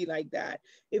you'll be like that,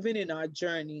 even in our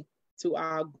journey to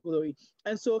our glory.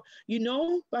 And so,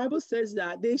 Bible says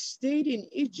that they stayed in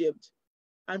Egypt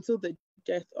until the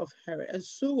death of Herod. And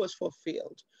so was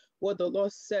fulfilled what the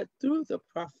Lord said through the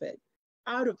prophet,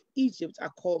 out of Egypt I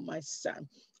called my son.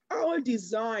 Our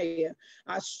desire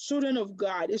as children of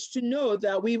God is to know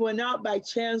that we were not by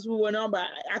chance, we were not by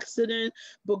accident,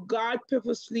 but God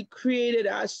purposely created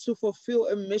us to fulfill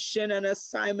a mission, an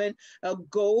assignment, a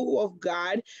goal of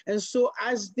God. And so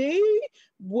as they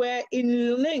were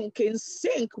in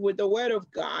sync with the word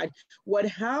of God, what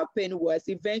happened was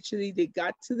eventually they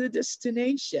got to the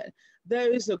destination.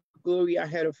 There is a glory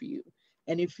ahead of you.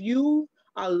 And if you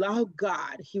allow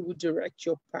God, he will direct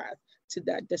your path to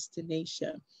that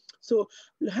destination. So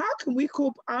how can we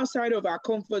cope outside of our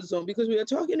comfort zone? Because we are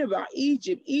talking about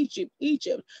Egypt,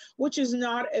 which is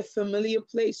not a familiar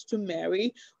place to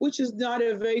Mary, which is not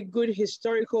a very good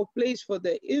historical place for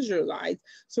the Israelites.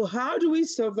 So how do we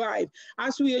survive?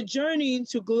 As we are journeying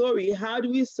to glory, how do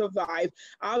we survive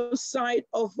outside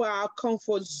of our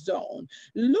comfort zone?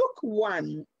 Luke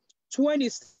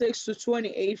 1:26 to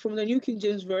 28 from the New King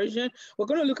James Version. We're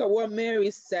going to look at what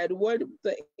Mary said, what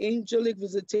the angelic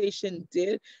visitation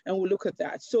did, and we'll look at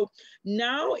that. So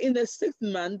now in the 6th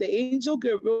month, the angel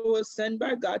Gabriel was sent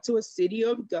by God to a city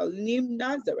of Galilee named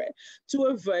Nazareth, to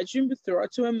a virgin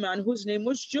betrothed to a man whose name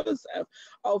was Joseph,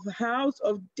 of house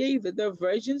of David. The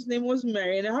virgin's name was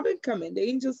Mary. And having come in, the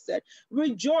angel said,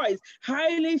 rejoice,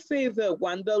 highly favored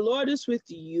one, the Lord is with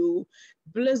you.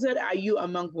 Blessed are you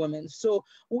among women. So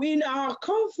in our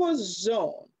comfort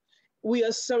zone, we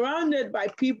are surrounded by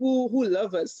people who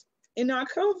love us. In our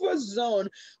comfort zone,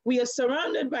 we are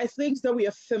surrounded by things that we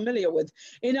are familiar with.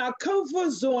 In our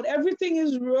comfort zone, everything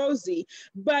is rosy.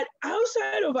 But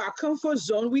outside of our comfort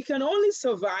zone, we can only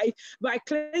survive by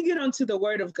clinging onto the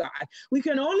word of God. We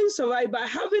can only survive by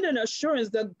having an assurance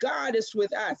that God is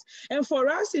with us. And for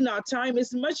us in our time,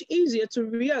 it's much easier to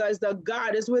realize that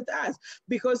God is with us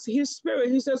because his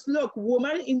spirit, he says, look,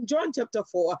 woman, in John chapter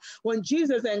 4, when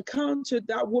Jesus encountered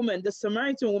that woman, the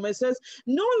Samaritan woman, says,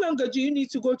 no longer do you need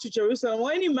to go to Jerusalem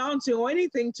or any mountain or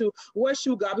anything to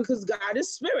worship God, because God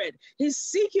is spirit. He's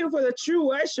seeking for the true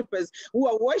worshipers who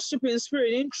are worshiping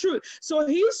spirit in truth. So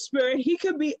his spirit, he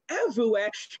can be everywhere,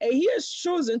 and he has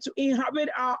chosen to inhabit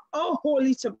our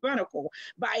holy tabernacle.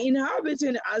 By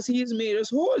inhabiting us, he has made us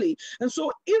holy. And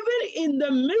so even in the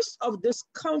midst of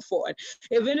discomfort,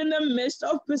 even in the midst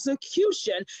of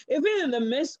persecution, even in the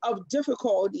midst of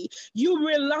difficulty, you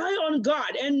rely on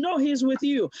God and know he's with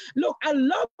you. Look, I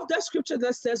love that scripture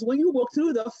that says, when you walk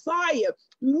through the fire,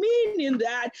 meaning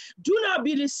that do not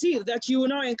be deceived that you will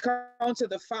not encounter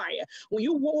the fire. When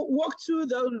you walk through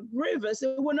the rivers,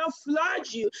 it will not flood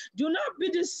you. Do not be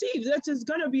deceived that it's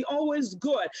going to be always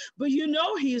good, but you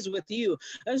know he's with you.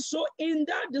 And so in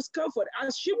that discomfort,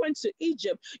 as she went to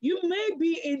Egypt, you may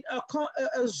be in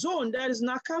a zone that is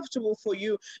not comfortable for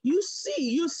you. You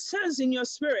sense in your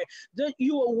spirit that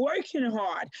you are working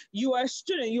hard. You are a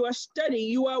student, you are studying,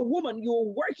 you are a woman, you are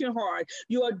working hard.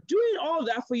 You are doing all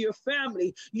that for your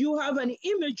family. You have an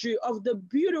imagery of the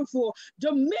beautiful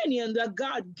dominion that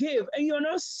God gave, and you're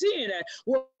not seeing it.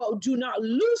 Well, do not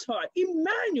lose heart.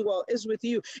 Emmanuel is with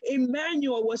you.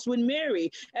 Emmanuel was with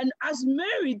Mary. And as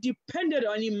Mary depended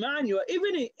on Emmanuel,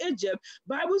 even in Egypt,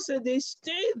 Bible said they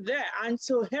stayed there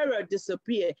until Herod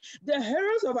disappeared. The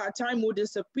Herods of our time will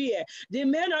disappear. They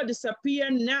may not disappear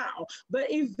now, but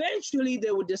eventually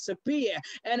they will disappear.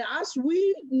 And as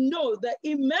we know that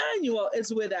Emmanuel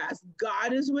is with us,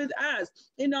 God is with us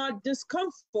in our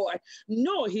discomfort,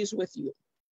 know he's with you.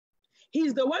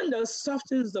 He's the one that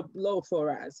softens the blow for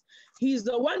us. He's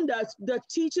the one that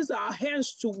teaches our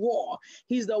hands to war.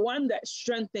 He's the one that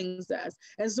strengthens us.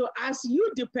 And so as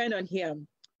you depend on him,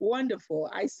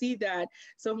 wonderful. I see that.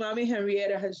 So Mommy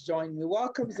Henrietta has joined me.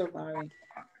 Welcome, so Mommy.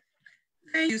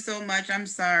 Thank you so much. I'm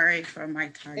sorry for my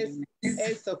tardiness.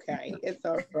 It's okay. It's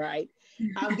all right.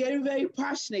 I'm getting very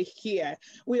passionate here.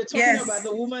 We are talking about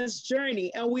the woman's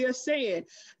journey, and we are saying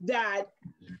that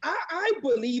I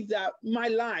believe that my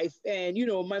life and, you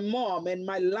know, my mom and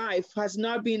my life has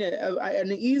not been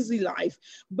an easy life,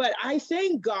 but I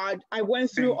thank God I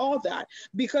went through all that,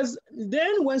 because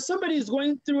then when somebody is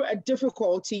going through a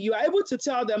difficulty, you are able to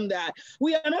tell them that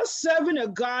we are not serving a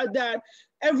God that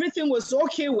everything was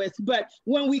okay with, but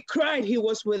when we cried, he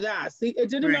was with us. It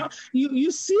didn't know,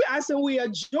 you see us and we are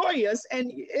joyous,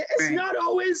 and it's not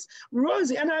always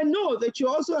rosy. And I know that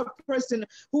you're also a person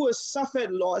who has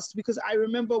suffered loss, because I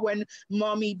remember when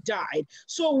Mommy died.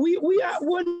 So we are,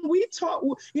 when we talk,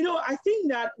 you know, I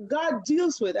think that God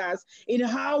deals with us in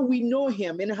how we know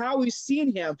him and how we've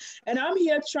seen him. And I'm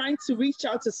here trying to reach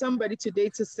out to somebody today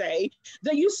to say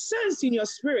that you sense in your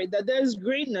spirit that there's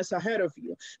greatness ahead of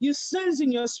you. You sense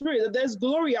in your spirit that there's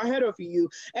glory ahead of you.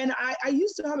 And I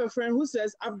used to have a friend who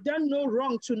says, I've done no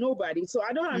wrong to nobody, so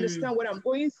I don't understand what I'm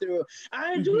going through.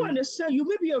 I do understand. You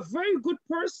may be a very good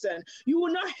person. You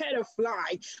will not hurt a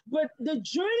fly. But the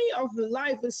journey of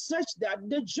life is such that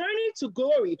the journey to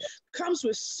glory comes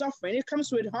with suffering. It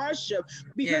comes with hardship.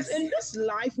 Because in this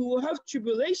life, we will have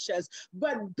tribulations.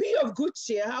 But be of good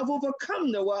cheer, have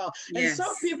overcome the world. And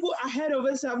some people ahead of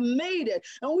us have made it.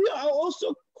 And we are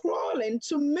also crawling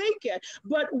to make it.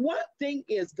 But one thing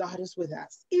is, God is with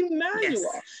us.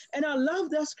 Emmanuel. And I love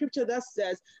that scripture that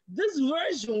says, this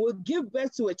virgin will give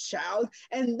birth to a child,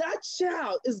 and that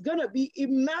child is going to be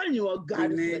Emmanuel.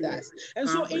 God is with us. And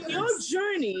so in your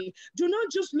journey, do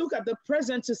not just look at the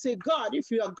present to say, God, if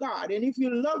you are God, and if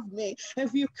you love me, and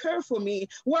if you care for me,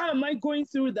 why am I going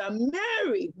through that?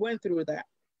 Mary went through that.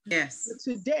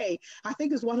 Today, I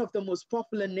think is one of the most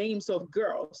popular names of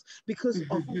girls because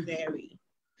of Mary.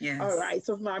 All right,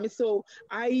 so Mommy, so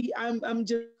I'm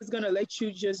just gonna let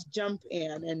you just jump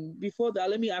in, and before that,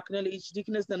 let me acknowledge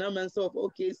Deaconess Danamanso of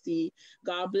OKC.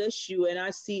 God bless you. And I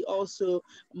see also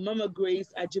Mama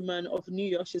Grace Ajiman of New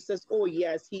York. She says, oh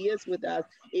yes, he is with us.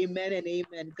 Amen and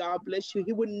amen. God bless you.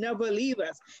 He will never leave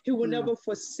us. He will never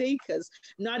forsake us.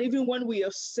 Not even when we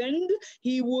have sinned,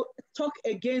 he will talk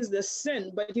against the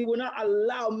sin, but he will not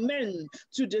allow men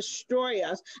to destroy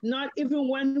us. Not even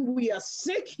when we are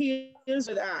sick, he is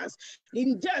with us.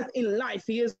 In death, in life,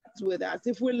 he is with us.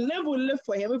 If we live, we live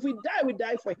for him. If we die, we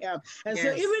die for him. And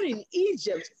so even in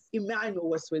Egypt, Emmanuel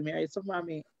was with Mary. So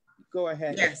Mommy, go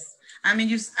ahead. I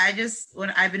mean,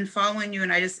 when I've been following you,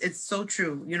 and it's so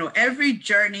true. You know, every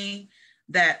journey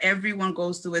that everyone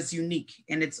goes through is unique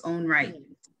in its own right.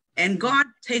 And God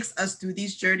takes us through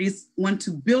these journeys,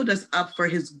 to build us up for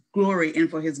his glory and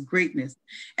for his greatness.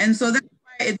 And so that's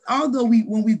why although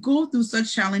when we go through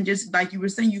such challenges, like you were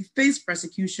saying, you face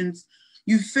persecutions,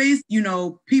 you face,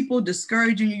 people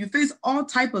discouraging you, you face all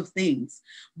type of things.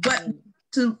 But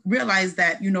to realize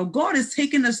that, God is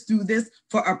taking us through this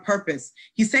for a purpose.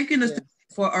 He's taking us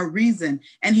for a reason,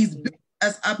 and he's building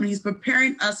us up, and he's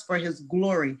preparing us for his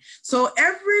glory. So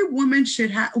every woman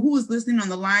who is listening on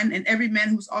the line, and every man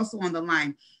who's also on the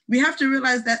line, we have to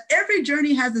realize that every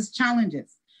journey has its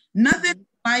challenges. Nothing in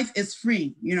life is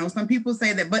free. Some people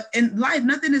say that, but in life,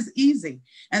 nothing is easy.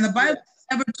 And the Bible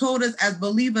never told us as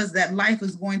believers that life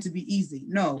is going to be easy.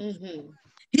 No.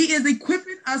 He is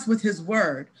equipping us with his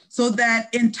word so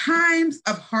that in times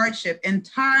of hardship, in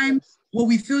times where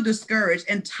we feel discouraged,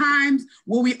 and times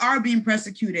where we are being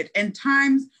persecuted, and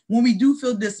times when we do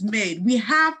feel dismayed, we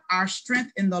have our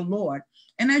strength in the Lord.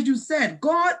 And as you said,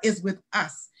 God is with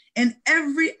us in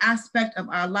every aspect of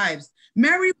our lives.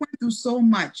 Mary went through so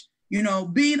much, you know,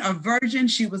 being a virgin,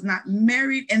 she was not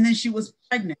married, and then she was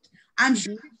pregnant. I'm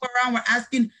sure people around were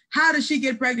asking, how did she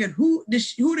get pregnant? Who did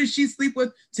she sleep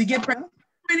with to get pregnant?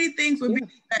 Many things were being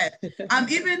said.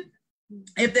 Even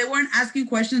if they weren't asking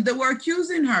questions, they were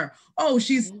accusing her. Oh,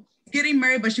 she's getting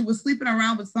married, but she was sleeping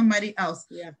around with somebody else.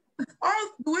 Yeah. All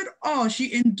through it all,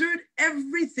 she endured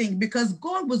everything because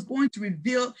God was going to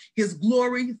reveal his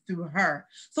glory through her.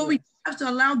 So we have to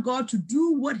allow God to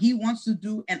do what he wants to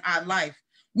do in our life.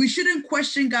 We shouldn't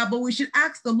question God, but we should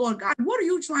ask the Lord, God, what are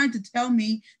you trying to tell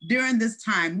me during this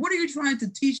time? What are you trying to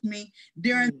teach me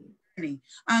during this journey?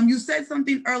 You said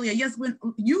something earlier. Yes, when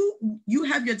you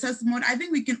have your testimony, I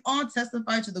think we can all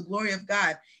testify to the glory of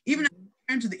God. Even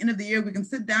to the end of the year, we can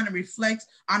sit down and reflect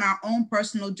on our own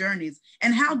personal journeys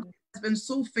and how God has been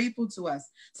so faithful to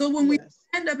us. So when we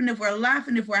stand up and if we're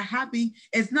laughing, if we're happy,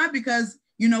 it's not because,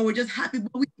 you know, we're just happy,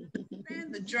 but we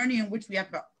understand the journey in which we have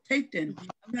taken.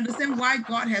 We understand why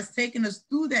God has taken us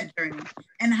through that journey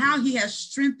and how he has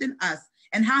strengthened us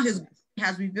and how his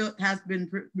has been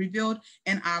revealed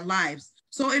in our lives.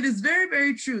 So it is very,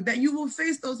 very true that you will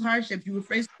face those hardships, you will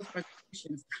face those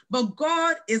persecutions, but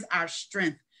God is our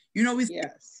strength. You know, we say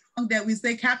that we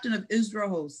say, Captain of Israel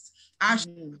hosts, our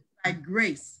strength by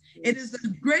grace. It is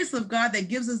the grace of God that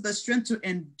gives us the strength to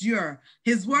endure.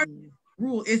 His word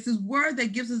rule. It's his word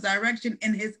that gives us direction,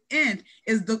 and his end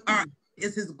is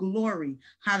his glory.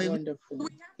 Hallelujah. Wonderful. So we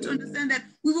have to understand that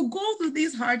we will go through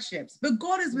these hardships, but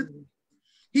God is with us.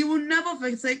 He will never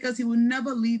forsake us. He will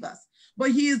never leave us.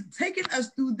 But he is taking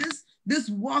us through this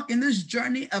walk and this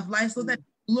journey of life so that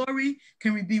glory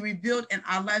can be revealed in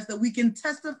our lives, that we can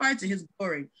testify to his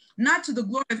glory, not to the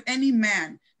glory of any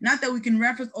man, not that we can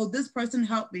reference, oh, this person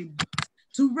helped me, but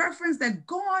to reference that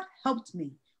God helped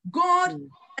me, God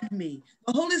led me,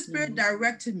 the Holy Spirit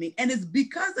directed me, and it's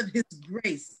because of his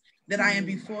grace that I am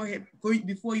before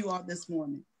you all this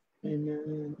morning.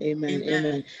 Amen. Amen.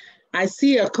 Amen. I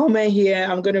see a comment here.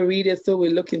 I'm going to read it so we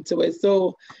look into it.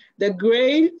 So the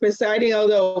great presiding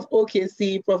elder of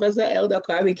OKC, Professor Elder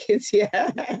Kwabi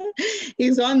Ketia,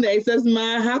 he's on there. He says,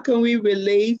 Ma, how can we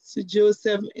relate to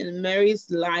Joseph and Mary's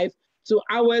life to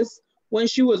ours when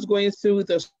she was going through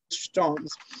the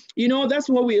storms? You know, that's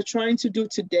what we are trying to do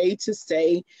today, to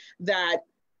say that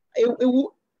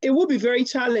it will be very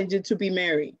challenging to be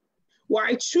Mary.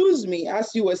 Why choose me,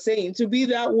 as you were saying, to be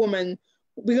that woman?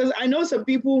 Because I know some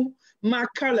people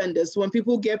mark calendars when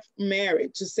people get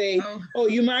married to say, oh,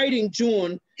 you married in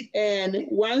June, and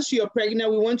once you're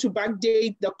pregnant, we want to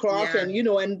backdate the clock and, you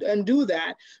know, and do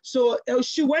that. So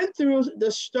she went through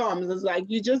the storms. It's like,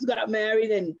 you just got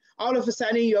married and all of a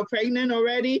sudden you're pregnant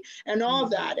already and all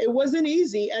that. It wasn't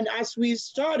easy. And as we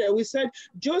started, we said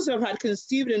Joseph had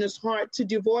conceived in his heart to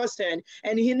divorce her.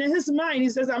 And in his mind, he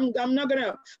says, I'm not going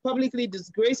to publicly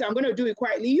disgrace her. I'm going to do it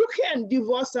quietly. You can't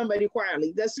divorce somebody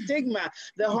quietly. The stigma,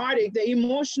 the heartache, the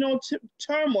emotional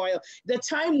turmoil, the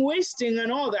time wasting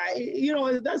and all that, you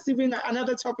know, that's even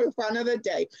another topic for another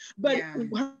day. But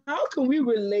how can we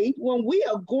relate when we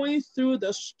are going through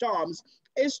the storms?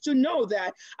 Is to know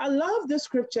that, I love the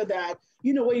scripture that,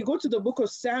 you know, when you go to the book of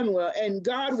Samuel and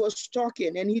God was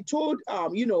talking and he told,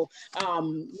 let me go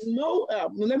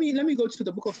to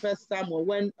the book of First Samuel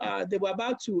when they were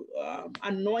about to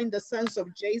anoint the sons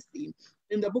of Jesse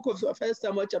in the book of First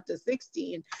Samuel chapter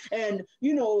 16. And,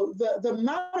 you know, the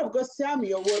man of God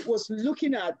Samuel was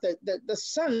looking at the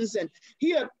sons, and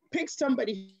he had picked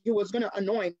somebody he was going to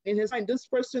anoint. In his mind, this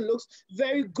person looks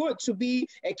very good to be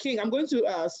a king. I'm going to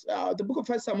the book of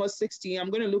First Samuel 16. I'm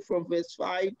going to look from verse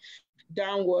 5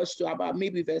 downwards to about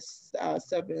maybe verse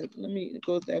 7. Let me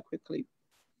go there quickly.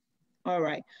 All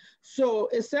right. So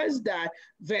it says that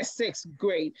verse 6,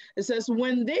 great. It says,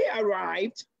 when they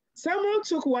arrived, Samuel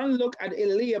took one look at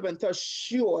Eliab and thought,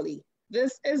 surely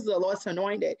this is the Lord's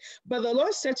anointed. But the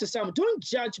Lord said to Samuel, don't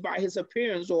judge by his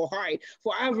appearance or height,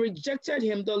 for I have rejected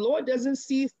him. The Lord doesn't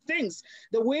see things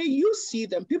the way you see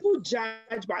them. People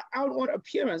judge by outward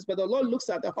appearance, but the Lord looks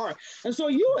at the heart. And so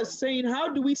you are saying,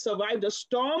 how do we survive the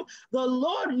storm? The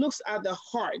Lord looks at the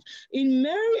heart. In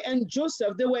Mary and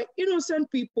Joseph, they were innocent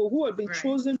people who had been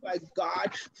chosen by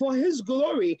God for his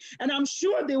glory. And I'm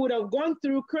sure they would have gone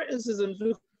through criticisms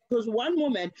because one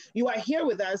moment you are here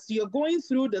with us, you're going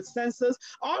through the census,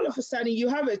 all of a sudden you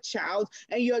have a child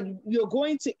and you're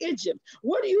going to Egypt.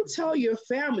 What do you tell your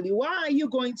family? Why are you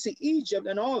going to Egypt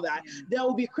and all that? There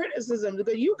will be criticism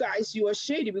because you guys, you are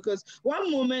shady, because one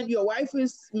moment your wife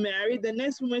is married, the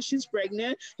next moment she's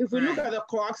pregnant. If we look at the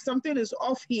clock, something is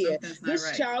off here.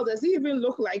 This child doesn't even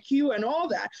look like you and all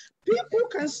that. People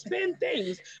can spin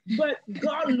things, but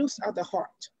God looks at the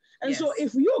heart. And so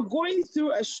if you're going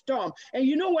through a storm, and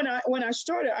you know, when I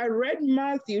started, I read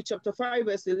Matthew chapter 5,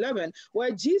 verse 11, where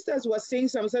Jesus was saying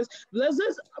something, says,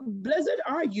 blessed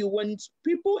are you when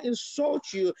people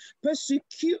insult you,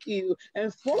 persecute you,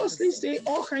 and falsely say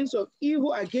all kinds of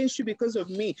evil against you because of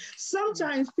me.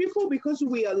 Sometimes people, because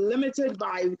we are limited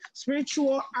by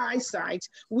spiritual eyesight,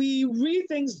 we read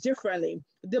things differently.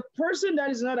 The person that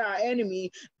is not our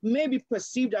enemy may be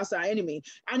perceived as our enemy.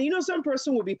 And you know, some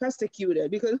person will be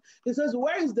persecuted because it says,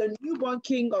 where is the newborn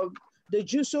king of the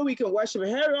Jews so we can worship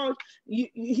Herod?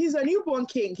 He's a newborn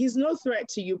king. He's no threat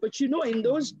to you. But you know, in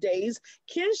those days,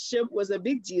 kingship was a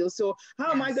big deal. So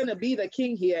how am I going to be the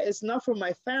king here? It's not from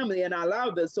my family, and I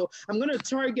allow this. So I'm going to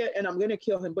target and I'm going to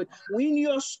kill him. But when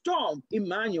your storm,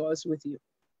 Emmanuel is with you.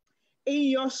 In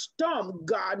your storm,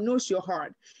 God knows your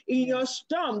heart. In your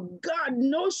storm, God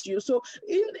knows you. So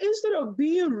instead of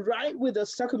being right with the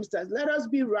circumstance, let us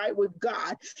be right with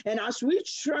God. And as we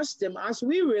trust him, as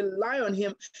we rely on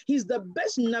him, he's the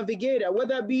best navigator,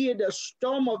 whether it be the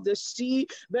storm of the sea,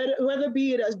 whether it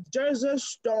be a desert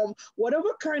storm, whatever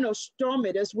kind of storm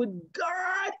it is, with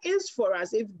God is for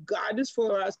us. If God is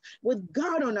for us, with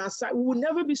God on our side, we will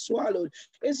never be swallowed.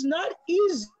 It's not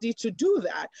easy to do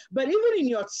that, but even in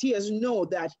your tears, know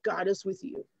that God is with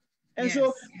you. And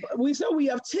so we say we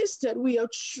have tasted, we have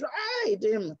tried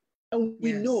him, and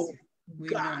we know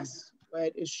God's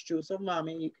word is true. So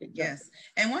mommy, you can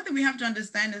And one thing we have to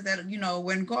understand is that, you know,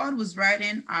 when God was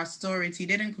writing our stories, he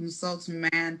didn't consult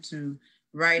man to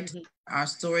write our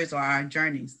stories or our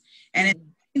journeys. And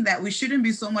it's that we shouldn't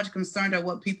be so much concerned at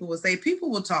what people will say. People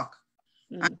will talk.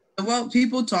 Well,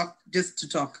 people talk just to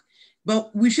talk,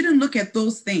 but we shouldn't look at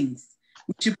those things.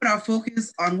 We should put our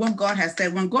focus on what God has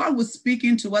said. When God was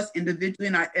speaking to us individually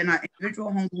in our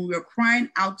individual homes, when we were crying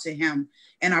out to him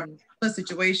in our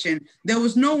situation, there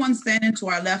was no one standing to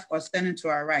our left or standing to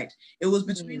our right. It was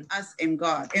between us and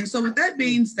God. And so with that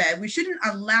being said, we shouldn't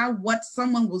allow what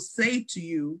someone will say to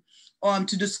you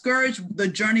to discourage the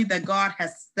journey that God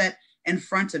has set in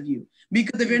front of you.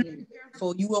 Because if you're not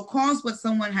careful, you will cause what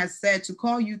someone has said to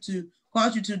cause you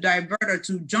to divert or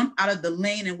to jump out of the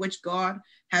lane in which God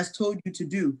has told you to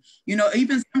do. You know,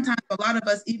 even sometimes a lot of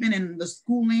us, even in the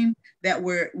schooling that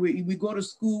we go to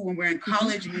school, when we're in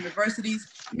college and universities,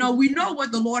 you know, we know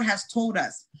what the Lord has told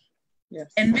us.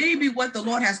 And maybe what the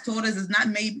Lord has told us is not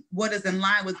maybe what is in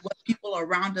line with what people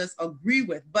around us agree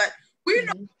with, but we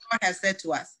know what God has said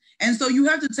to us. And so you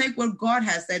have to take what God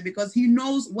has said, because he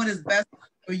knows what is best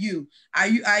for you.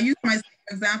 I use my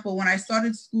example. When I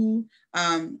started school,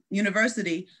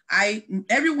 university,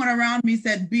 everyone around me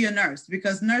said, be a nurse,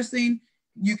 because nursing,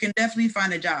 you can definitely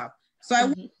find a job. So I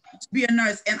wanted to be a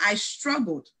nurse, and I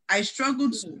struggled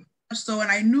so much so,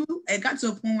 and I knew it got to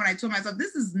a point when I told myself,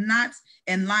 this is not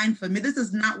in line for me. This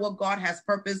is not what God has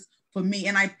purposed for me.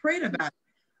 And I prayed about it.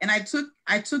 And I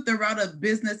took the route of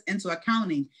business into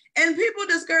accounting, and people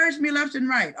discouraged me left and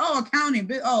right. Oh, accounting,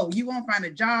 oh, you won't find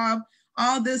a job,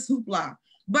 all this hoopla.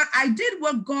 But I did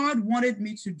what God wanted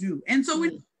me to do. And so we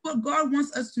do what God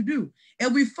wants us to do.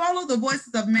 If we follow the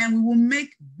voices of man, we will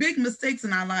make big mistakes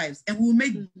in our lives, and we will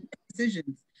make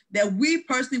decisions that we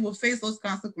personally will face those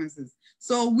consequences.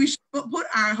 So we should put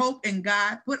our hope in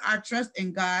God, put our trust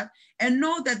in God, and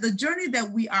know that the journey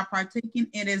that we are partaking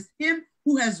in is him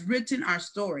who has written our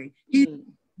story. He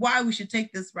why we should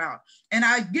take this route. And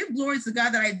I give glory to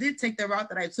God that I did take the route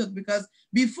that I took, because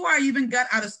before I even got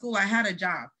out of school, I had a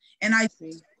job. And I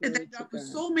did that job for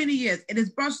so many years. It has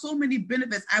brought so many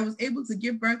benefits. I was able to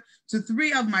give birth to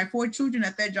 3 of my 4 children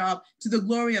at that job, to the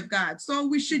glory of God. So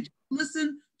we should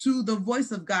listen to the voice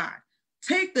of God.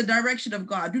 Take the direction of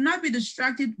God. Do not be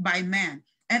distracted by man,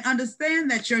 and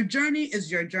understand that your journey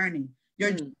is your journey.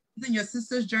 Your journey isn't your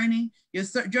sister's journey. Your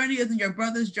journey isn't your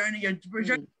brother's journey. Your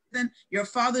journey isn't your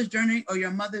father's journey or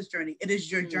your mother's journey. It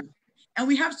is your journey. And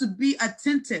we have to be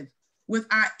attentive with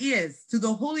our ears to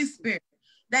the Holy Spirit,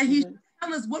 that he should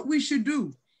tell us what we should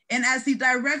do. And as he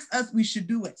directs us, we should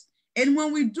do it. And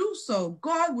when we do so,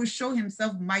 God will show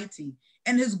himself mighty,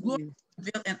 and his glory will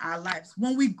reveal in our lives.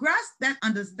 When we grasp that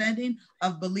understanding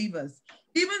of believers,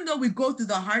 even though we go through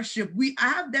the hardship, we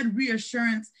have that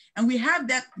reassurance, and we have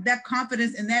that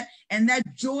confidence and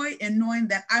that joy in knowing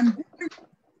that I'm going,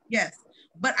 yes,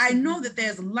 but I know that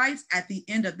there's light at the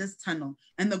end of this tunnel,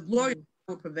 and the glory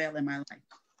will prevail in my life.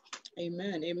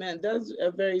 Amen. Amen. That's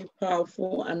a very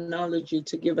powerful analogy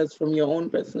to give us from your own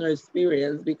personal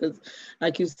experience, because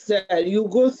like you said, you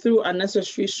go through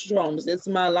unnecessary storms. It's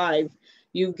my life.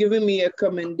 You've given me a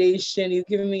commendation, you've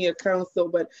given me a counsel,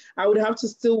 but I would have to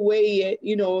still weigh it,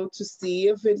 you know, to see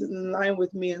if it's in line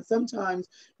with me. And sometimes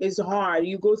it's hard.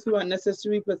 You go through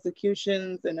unnecessary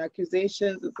persecutions and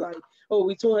accusations. It's like, oh,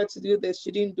 we told her to do this,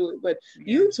 she didn't do it. But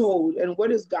you told, and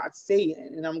what is God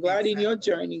saying? And I'm glad in your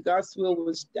journey, God's will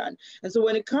was done. And so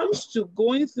when it comes to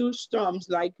going through storms,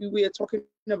 like we are talking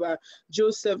about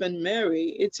Joseph and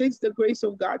Mary, it takes the grace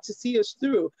of God to see us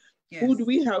through. Yes. Who do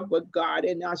we have but God?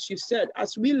 And as you said,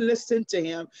 as we listen to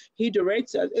him, he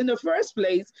directs us. In the first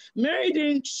place, Mary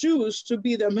didn't choose to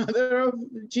be the mother of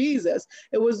Jesus.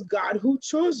 It was God who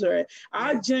chose her.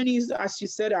 Our journeys, as you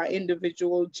said, are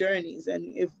individual journeys.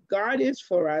 And if God is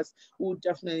for us, we'll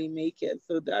definitely make it.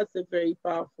 So that's a very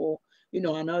powerful, you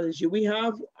know, analogy. We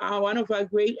have one of our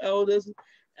great elders,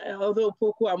 Elder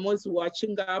Opoku Amos,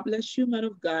 watching. God bless you, man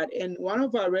of God. And one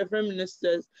of our Reverend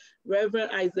ministers, Reverend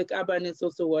Isaac Aban, is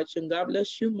also watching. God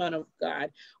bless you, man of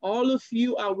God. All of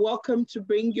you are welcome to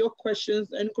bring your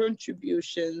questions and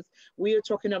contributions. We are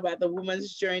talking about the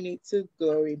woman's journey to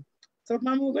glory. So,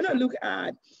 Mom, we're going to look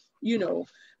at, you know,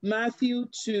 Matthew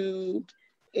 2,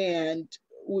 and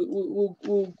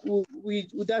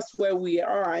that's where we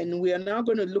are. And we are now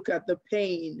going to look at the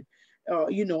pain,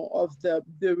 you know, of the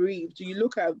bereaved. You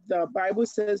look at the Bible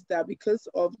says that because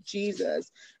of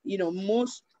Jesus, you know,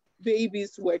 most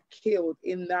babies were killed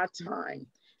in that time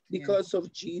because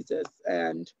of Jesus.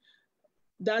 And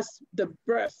that's the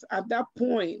birth at that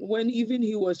point, when even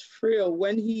he was frail,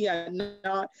 when he had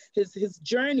not, his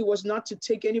journey was not to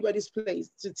take anybody's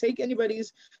place, to take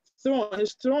anybody's throne.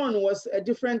 His throne was a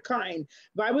different kind.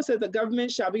 Bible says the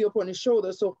government shall be upon his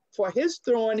shoulders. So for his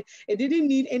throne, it didn't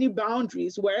need any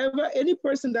boundaries. Wherever any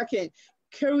person that can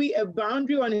carry a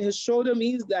boundary on his shoulder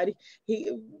means that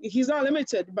he's not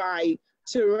limited by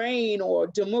terrain or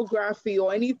demography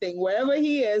or anything. Wherever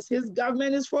he is, his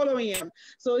government is following him.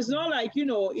 So it's not like, you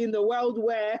know, in the world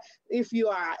where if you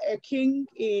are a king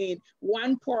in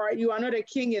one part, you are not a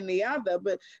king in the other.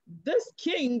 But this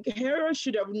king, Herod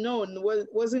should have known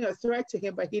wasn't a threat to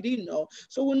him, but he didn't know.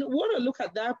 So we want to look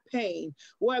at that pain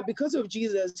where because of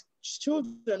Jesus,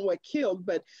 children were killed.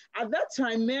 But at that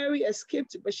time, Mary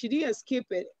escaped it, but she didn't escape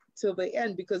it till the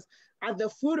end, because at the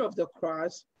foot of the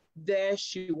cross, there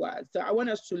she was. So I want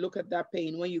us to look at that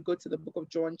pain when you go to the book of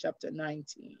John chapter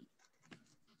 19.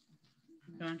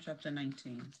 John chapter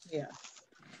 19. Yeah.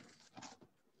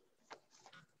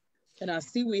 And I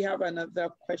see we have another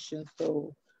question.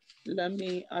 So let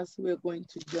me, as we're going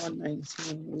to John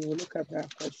 19, we will look at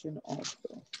that question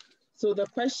also. So the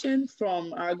question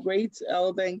from our great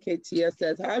elder in KTS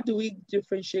says, how do we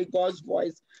differentiate God's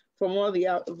voice from all the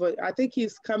other? I think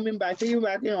he's coming back, you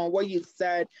know, what you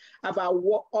said about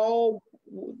what all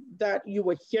that you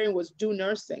were hearing was do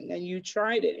nursing, and you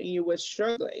tried it and you were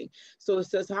struggling. So it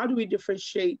says, how do we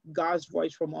differentiate God's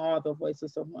voice from all the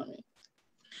voices of mommy?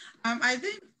 I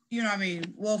think, you know, I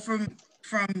mean, well, from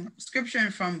scripture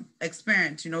and from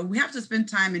experience, you know, we have to spend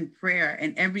time in prayer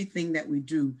in everything that we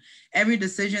do. Every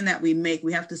decision that we make,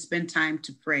 we have to spend time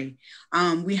to pray.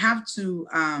 We have to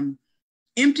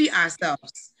empty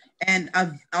ourselves and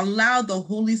allow the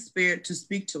Holy Spirit to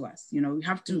speak to us. You know, we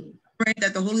have to pray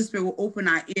that the Holy Spirit will open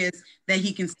our ears, that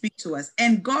he can speak to us.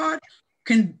 And God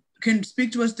can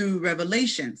speak to us through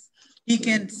revelations. He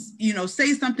can, you know,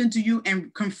 say something to you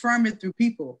and confirm it through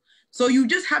people. So you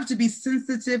just have to be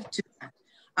sensitive to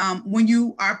that. When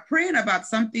you are praying about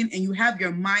something and you have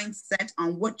your mind set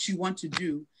on what you want to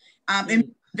do, it's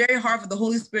very hard for the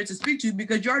Holy Spirit to speak to you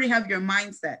because you already have your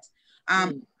mindset.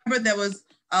 Remember, there was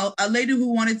a lady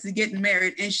who wanted to get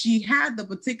married, and she had the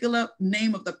particular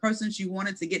name of the person she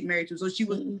wanted to get married to. So she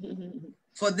was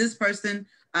for this person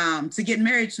to get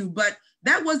married to, but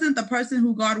that wasn't the person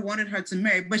who God wanted her to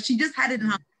marry. But she just had it in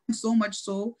her mind so much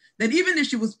so that even if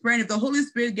she was praying, if the Holy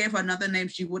Spirit gave her another name,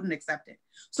 she wouldn't accept it.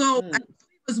 So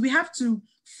we have to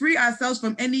free ourselves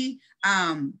from any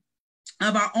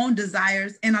of our own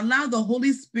desires and allow the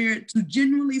Holy Spirit to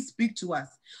genuinely speak to us.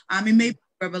 It may be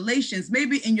revelations,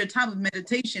 maybe in your time of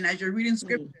meditation, as you're reading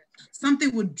scripture,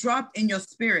 something would drop in your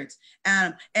spirit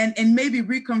and maybe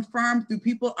reconfirm through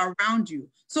people around you.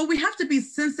 So we have to be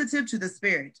sensitive to the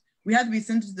Spirit. We have to be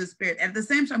sensitive to the Spirit. At the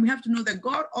same time, we have to know that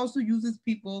God also uses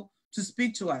people to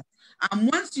speak to us.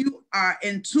 Once you are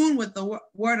in tune with the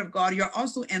word of God, you're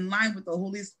also in line with the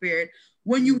Holy Spirit.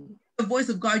 When you hear the voice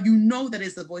of God, you know that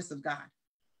it's the voice of God.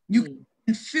 You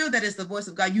feel that it's the voice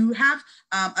of God. You have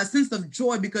a sense of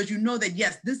joy because you know that,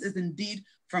 yes, this is indeed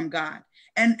from God.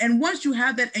 And once you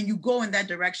have that and you go in that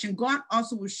direction, God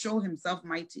also will show himself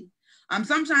mighty.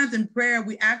 Sometimes in prayer,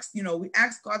 we ask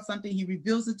God something, he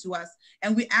reveals it to us,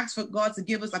 and we ask for God to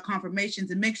give us a confirmation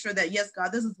to make sure that, yes,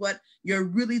 God, this is what you're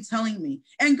really telling me.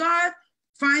 And God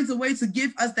finds a way to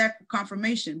give us that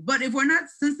confirmation. But if we're not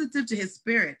sensitive to his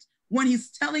spirit, when he's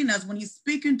telling us, when he's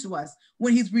speaking to us,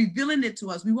 when he's revealing it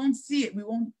to us, we won't see it, we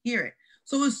won't hear it.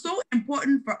 So it's so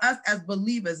important for us as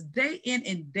believers, day in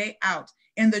and day out,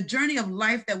 in the journey of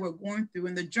life that we're going through,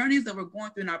 in the journeys that we're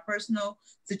going through in our personal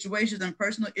situations and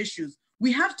personal issues,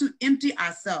 we have to empty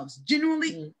ourselves,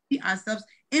 genuinely empty ourselves,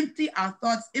 empty our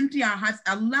thoughts, empty our hearts,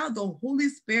 allow the Holy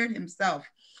Spirit himself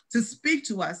to speak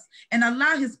to us and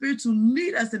allow his spirit to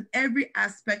lead us in every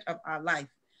aspect of our life.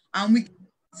 We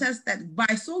test that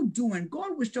by so doing,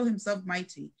 God will show himself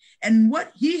mighty, and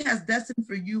what he has destined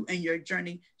for you and your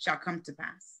journey shall come to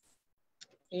pass.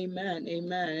 Amen.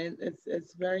 Amen.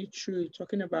 It's very true.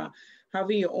 Talking about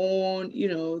having your own,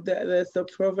 there's a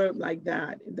proverb like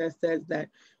that says that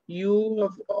you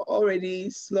have already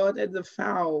slaughtered the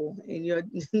fowl in your,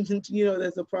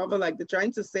 there's a proverb like they're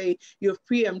trying to say you've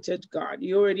preempted God.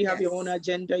 You already have your own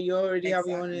agenda. You already have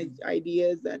your own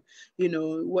ideas and,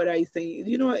 what I say,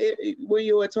 when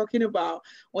you were talking about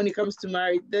when it comes to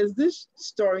marriage, there's this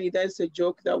story, there's a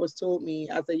joke that was told me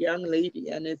as a young lady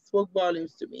and it spoke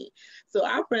volumes to me. So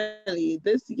apparently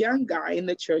this young guy in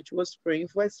the church was praying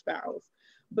for his spouse,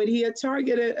 but he had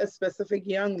targeted a specific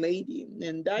young lady.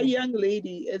 And that young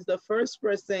lady is the first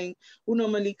person who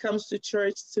normally comes to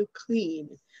church to clean.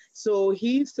 So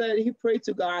he prayed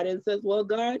to God and says, well,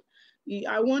 God,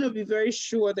 I want to be very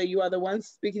sure that you are the one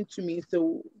speaking to me.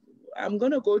 So I'm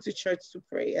going to go to church to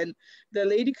pray. And the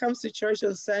lady comes to church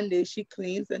on Sunday, she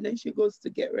cleans, and then she goes to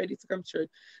get ready to come to church.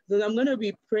 So I'm going to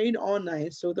be praying all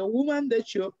night. So the woman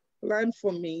that you planned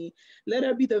for me, let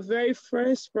her be the very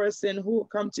first person who will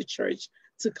come to church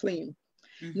to clean.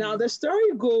 Now the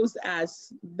story goes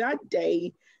as that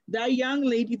day, that young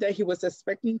lady that he was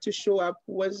expecting to show up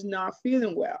was not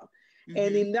feeling well.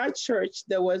 And in that church,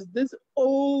 there was this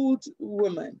old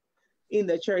woman in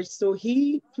the church. So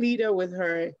he pleaded with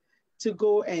her to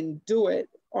go and do it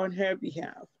on her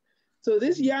behalf. So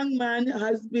this young man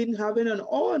has been having an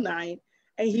all night,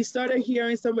 and he started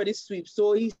hearing somebody sweep.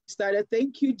 So he started,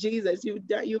 thank you, Jesus,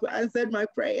 you've answered my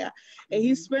prayer. And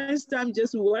he spends time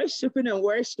just worshiping and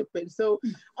worshiping. So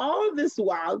all this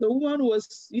while, the woman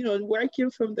was,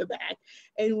 working from the back.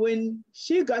 And when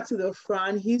she got to the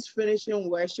front, he's finishing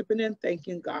worshiping and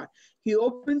thanking God. He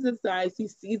opens his eyes, he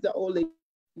sees the old lady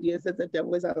and says, the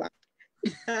devil is alive.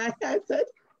 I said,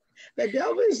 the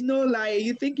devil is no liar.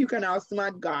 You think you can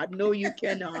outsmart God. No, you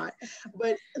cannot.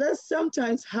 But that's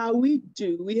sometimes how we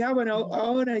do. We have our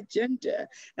own agenda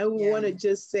and we want to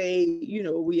just say,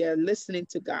 we are listening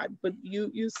to God. But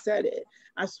you said it.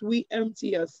 As we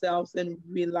empty ourselves and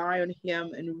rely on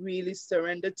him and really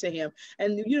surrender to him.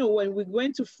 And, when we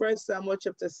went to 1 Samuel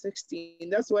chapter 16,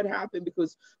 that's what happened,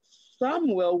 because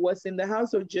Samuel was in the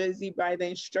house of Jesse by the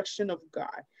instruction of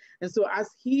God. And so as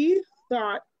he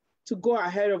thought to go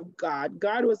ahead of God,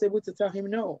 God was able to tell him,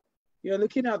 no, you're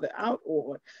looking at the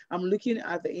outward. I'm looking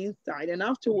at the inside. And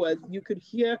afterwards, you could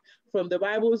hear from the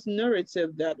Bible's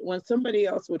narrative that when somebody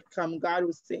else would come, God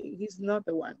would say, he's not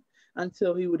the one,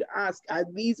 until he would ask, are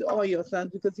these all your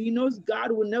sons? Because he knows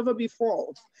God will never be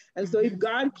false. And so if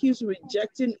God keeps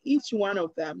rejecting each one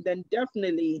of them, then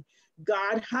definitely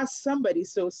God has somebody.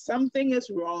 So something is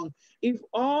wrong if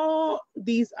all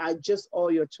these are just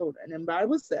all your children. And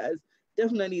Bible says,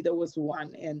 definitely there was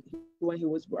one, and when he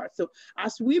was brought. So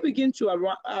as we begin to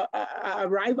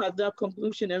arrive at that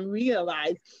conclusion and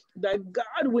realize that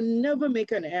God will never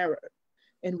make an error,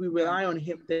 and we rely on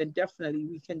him, then definitely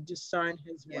we can discern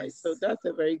his voice. So that's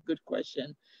a very good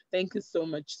question. Thank you so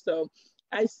much. So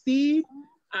I see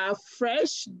a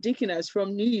fresh deaconess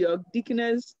from New York,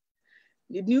 Deaconess,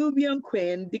 the Nubian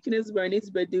Queen, Deaconess Bernice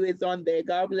Badu is on there.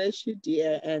 God bless you,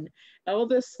 dear. And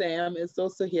Elder Sam is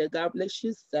also here. God bless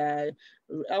you, sir.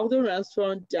 Elder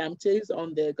Ransford Damte is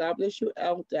on there. God bless you,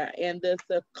 Elder. And there's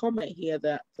a comment here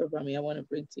that I want to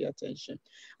bring to your attention.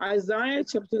 Isaiah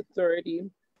chapter 30,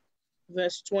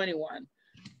 verse 21.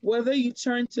 Whether you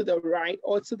turn to the right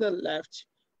or to the left,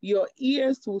 your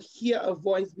ears will hear a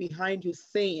voice behind you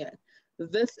saying,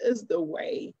 this is the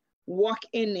way. Walk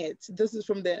in it. This is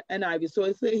from the NIV.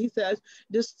 So he says,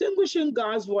 distinguishing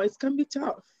God's voice can be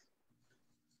tough.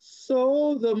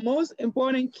 So the most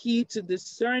important key to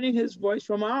discerning his voice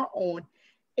from our own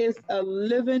is a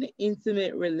living,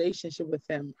 intimate relationship with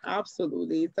him.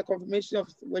 Absolutely. It's a confirmation of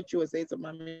what you were saying to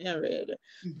Mami Read,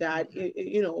 that,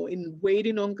 you know, in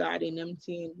waiting on God, in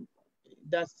emptying,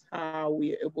 that's how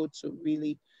we are able to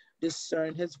really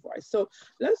discern his voice. So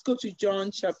let's go to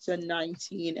John chapter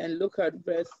 19 and look at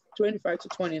verse 25 to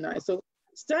 29. So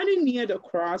standing near the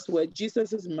cross were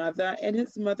Jesus' mother and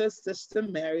his mother's sister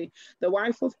Mary, the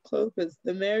wife of Clopas,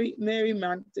 the Mary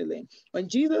Magdalene. When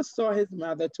Jesus saw his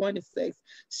mother, 26,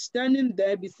 standing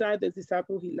there beside the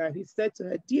disciple he loved, he said to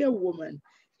her, "Dear woman,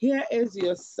 here is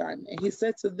your son." And he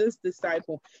said to this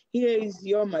disciple, "Here is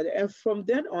your mother." And from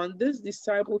then on, this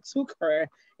disciple took her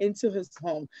into his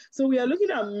home. So we are looking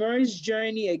at Mary's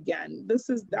journey again. This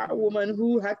is that woman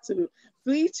who had to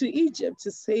flee to Egypt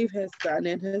to save her son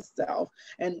and herself.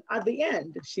 And at the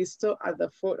end, she's still at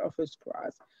the foot of his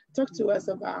cross. Talk to us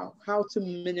about how to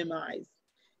minimize,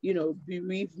 you know,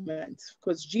 bereavement,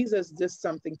 because Jesus did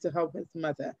something to help his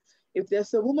mother. If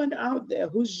there's a woman out there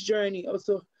whose journey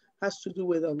also has to do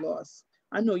with a loss,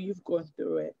 I know you've gone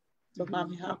through it. So,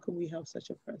 Mommy, how can we help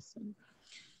such a person?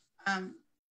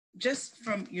 Just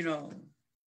from, you know,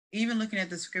 even looking at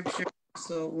the scripture,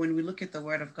 so when we look at the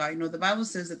word of God, you know, the Bible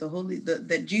says that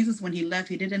that Jesus, when he left,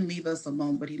 he didn't leave us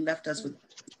alone, but he left us with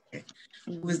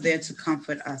who was there to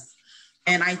comfort us.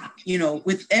 And you know,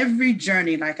 with every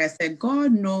journey, like I said,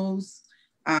 God knows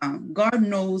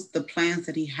the plans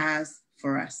that he has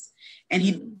for us. And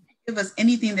he doesn't give us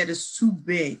anything that is too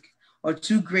big or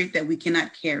too great that we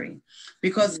cannot carry,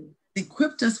 because he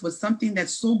equipped us with something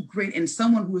that's so great and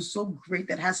someone who is so great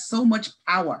that has so much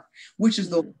power, which is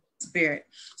the Holy Spirit.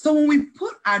 So when we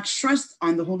put our trust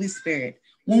on the Holy Spirit,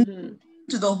 when we turn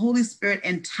to the Holy Spirit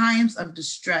in times of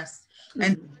distress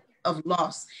and of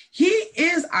loss, he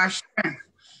is our strength.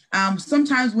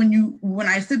 Sometimes when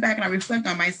I sit back and I reflect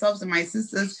on myself and my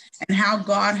sisters and how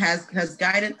God has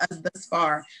guided us thus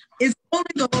far, it's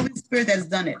only the Holy Spirit that's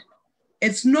done it.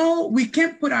 It's we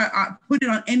can't put it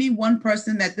on any one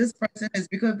person, that this person is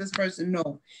because of this person.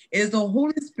 No, it is the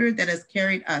Holy Spirit that has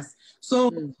carried us.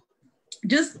 So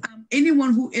just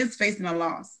anyone who is facing a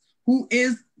loss, who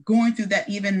is going through that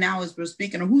even now as we're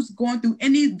speaking, or who's going through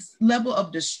any level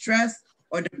of distress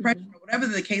or depression, or whatever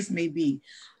the case may be,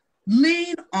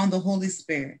 lean on the Holy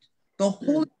Spirit. The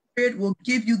Holy Spirit will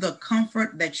give you the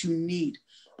comfort that you need.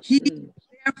 He is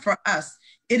there for us.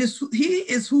 He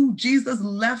is who Jesus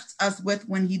left us with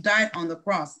when he died on the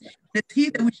cross. It's he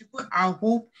that we should put our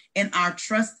hope and our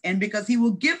trust in, because he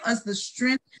will give us the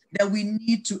strength that we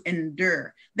need to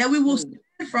endure, that we will stand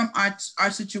from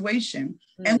our situation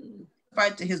and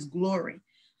fight to his glory.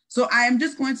 So I am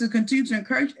just going to continue to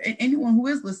encourage anyone who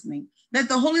is listening that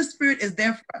the Holy Spirit is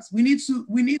there for us. We need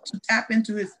to tap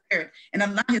into his spirit and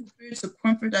allow his spirit to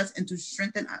comfort us and to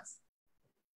strengthen us.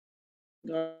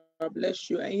 God bless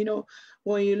you. And, you know,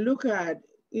 when you look at,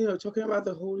 you know, talking about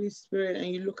the Holy Spirit, and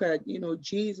you look at, you know,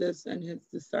 Jesus and his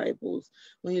disciples,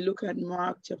 when you look at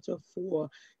Mark chapter 4,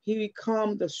 he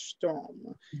calmed the storm.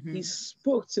 He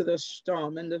spoke to the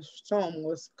storm and the storm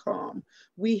was calm.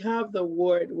 We have the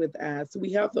word with us.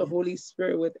 We have the Holy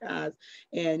Spirit with us.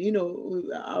 And, you know,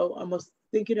 I was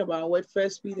thinking about what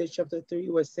First Peter chapter 3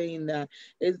 was saying, that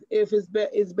it's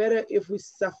better if we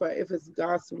suffer, if it's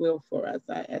God's will for us.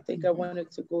 I think I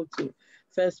wanted to go to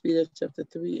First Peter chapter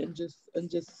 3 and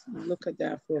just look at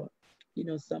that for, you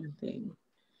know, something.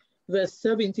 Verse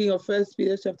 17 of First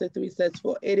Peter chapter 3 says,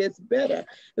 "For it is better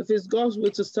if it's God's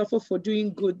will to suffer for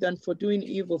doing good than for doing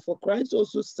evil. For Christ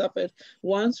also suffered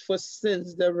once for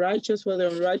sins, the righteous for the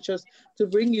unrighteous, to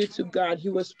bring you to God. He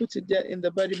was put to death in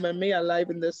the body, but made alive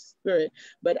in the spirit.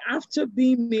 But after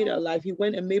being made alive, he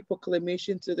went and made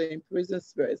proclamation to the imprisoned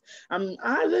spirits." I'm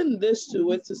adding this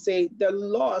to it to say the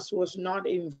loss was not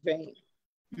in vain.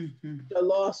 The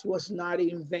loss was not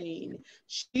in vain.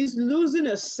 She's losing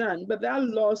a son, but that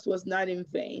loss was not in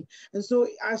vain. And so,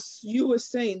 as you were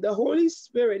saying, the Holy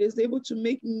Spirit is able to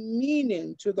make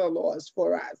meaning to the loss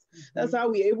for us. That's how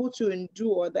we're able to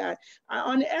endure that.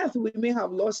 On earth, we may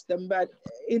have lost them, but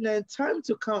in a time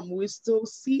to come, we still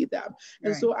see them.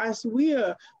 And so, as we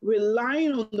are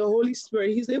relying on the Holy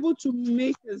Spirit, he's able to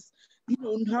make us, you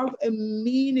know, have a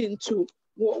meaning to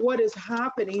what is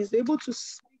happening. He's able to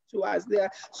speak to us. There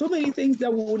are so many things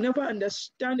that we will never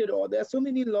understand it all. There are so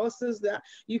many losses that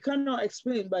you cannot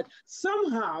explain, but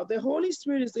somehow the Holy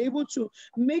Spirit is able to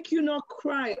make you not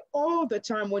cry all the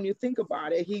time when you think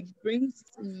about it. He brings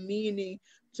meaning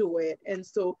to it. And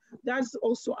so that's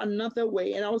also another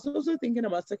way. And I was also thinking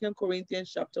about 2 Corinthians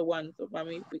chapter 1. So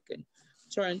maybe if we can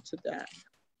turn to that.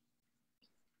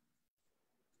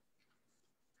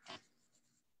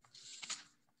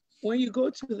 when you go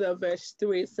to the verse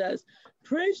 3, it says,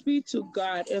 "Praise be to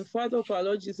God and Father of our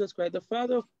Lord Jesus Christ, the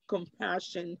Father of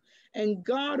compassion and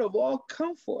God of all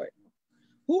comfort,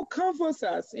 who comforts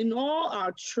us in all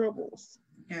our troubles,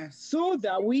 Yes. so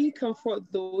that we comfort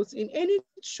those in any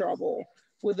trouble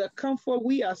with the comfort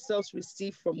we ourselves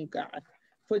receive from God.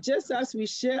 For just as we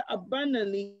share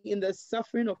abundantly in the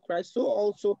suffering of Christ, so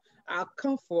also our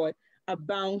comfort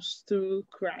abounds through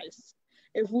Christ."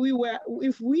 If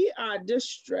we are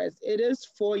distressed, it is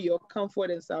for your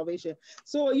comfort and salvation.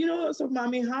 So, so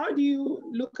mommy, how do you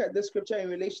look at the scripture in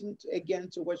relation to, again,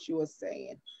 to what you were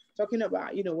saying? Talking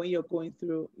about, when you're going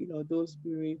through, those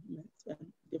bereavements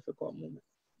and difficult moments.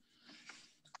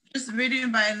 Just reading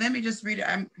let me just read it.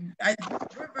 I'm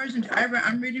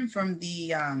reading from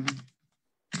the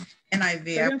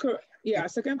NIV.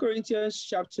 Second Corinthians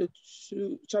chapter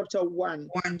 1.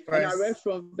 And I read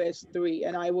from verse 3,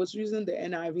 and I was using the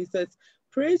NIV. It says,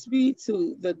 "Praise be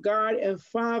to the God and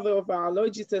Father of our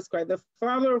Lord Jesus Christ, the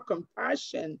Father of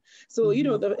compassion." So,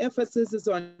 the emphasis is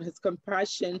on his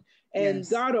compassion, and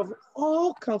God of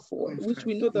all comfort, which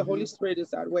we know the Holy Spirit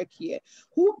is at work here,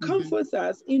 who comforts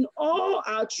us in all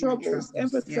our troubles,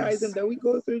 emphasizing that we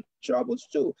go through troubles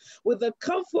too, with the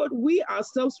comfort we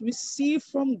ourselves receive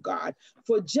from God.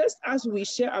 For just as we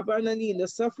share abundantly in the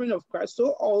suffering of Christ,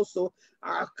 so also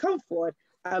our comfort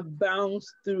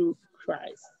abounds through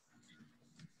Christ.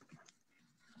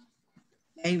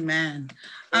 Amen.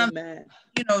 Amen.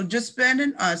 Just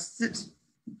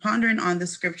pondering on the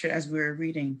scripture as we were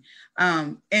reading,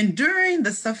 enduring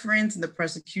the sufferings and the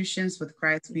persecutions with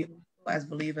Christ, we as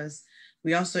believers,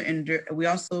 we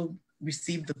also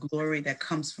receive the glory that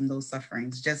comes from those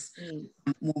sufferings, just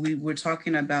what we were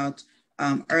talking about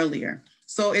earlier.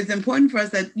 So it's important for us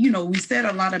that, we said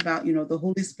a lot about, the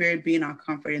Holy Spirit being our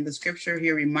comfort, and the scripture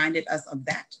here reminded us of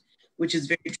that, which is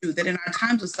very true, that in our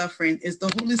times of suffering, it's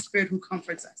the Holy Spirit who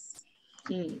comforts us.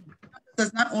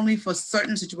 That's not only for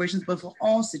certain situations, but for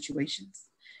all situations.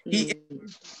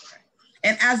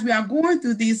 And as we are going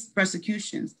through these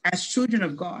persecutions, as children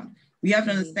of God, we have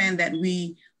to understand that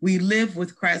we live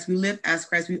with Christ, we live as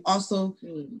Christ, we also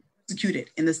persecuted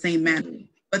in the same manner.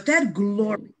 But that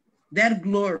glory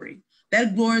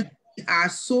are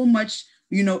so much,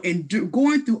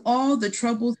 going through all the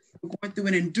troubles we're going through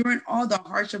and enduring all the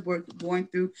hardship we're going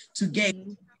through to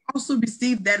gain, also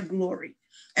receive that glory.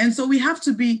 And so we have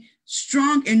to be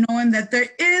strong in knowing that there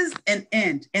is an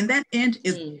end, and that end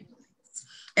is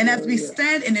and as we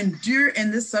stand and endure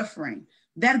in this suffering,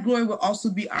 that glory will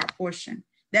also be our portion.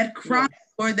 That crown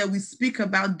glory that we speak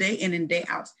about day in and day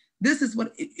out. This is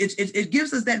what it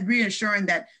gives us, that reassuring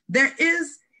that there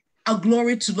is a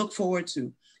glory to look forward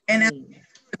to. And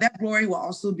that glory will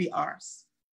also be ours.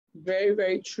 Very,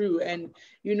 very true. And,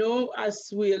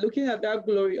 as we are looking at that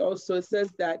glory also, it says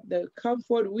that the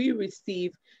comfort we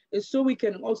receive is so we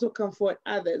can also comfort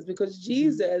others, because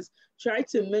Jesus tried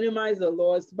to minimize the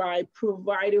loss by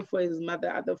providing for his mother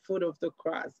at the foot of the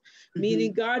cross,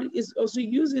 meaning God is also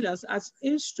using us as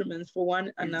instruments for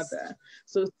one another.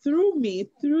 So through me,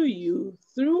 through you,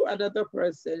 through another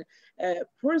person, a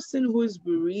person who is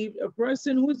bereaved, a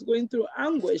person who is going through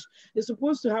anguish is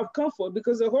supposed to have comfort,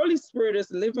 because the Holy Spirit is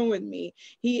living with me.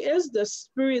 He is the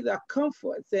Spirit that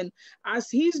comforts. And as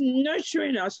he's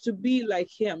nurturing us to be like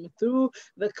him through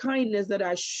the kindness that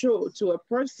I show to a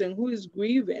person who is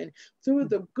grieving, through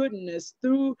the goodness,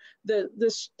 through the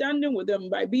standing with them,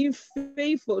 by being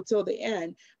faithful till the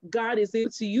end, God is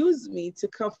able to use me to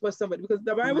comfort somebody. Because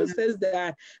the Bible says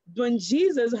that when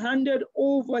Jesus handed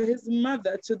over his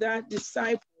mother to that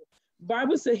disciple,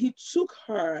 Bible said he took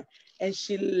her and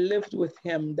she lived with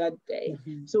him that day.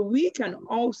 So we can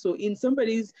also, in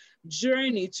somebody's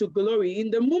journey to glory,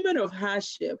 in the moment of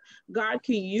hardship, God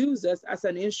can use us as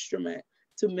an instrument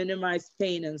to minimize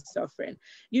pain and suffering.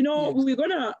 We're going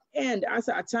to end as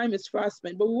our time is fast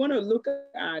spent, but we want to look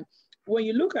at, when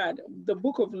you look at the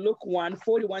book of Luke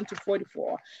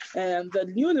 1:41-44, and the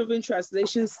New Living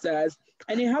Translation says,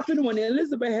 "And it happened when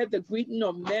Elizabeth heard the greeting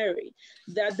of Mary,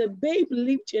 that the babe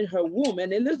leaped in her womb,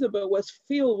 and Elizabeth was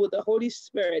filled with the Holy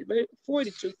Spirit." Verse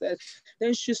 42 says,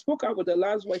 "Then she spoke out with a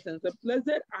loud voice and said,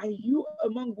 'Blessed are you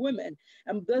among women,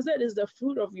 and blessed is the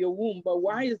fruit of your womb. But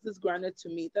why is this granted to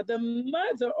me, that the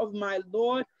mother of my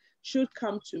Lord should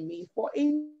come to me? For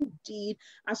indeed,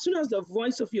 as soon as the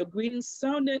voice of your greeting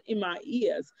sounded in my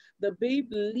ears, the babe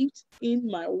leaped in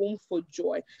my womb for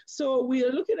joy.'" So we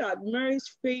are looking at Mary's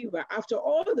favor after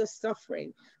all the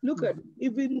suffering. Look at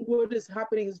even what is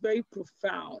happening is very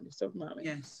profound. So, Mommy.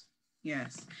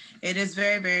 Yes. It is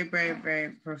very, very, very,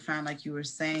 very profound, like you were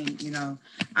saying,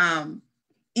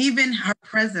 even her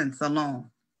presence alone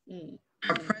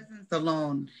Her presence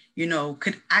alone, you know,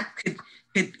 could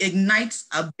ignite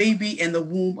a baby in the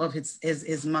womb of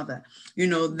his mother. You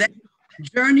know, that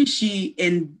journey she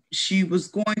was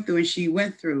going through and she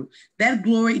went through, that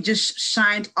glory just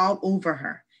shined all over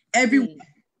her. Everywhere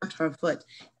her foot.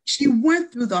 She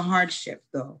went through the hardship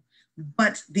though,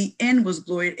 but the end was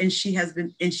glory, and she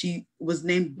was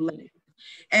named blessed.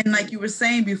 And like you were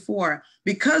saying before,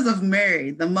 because of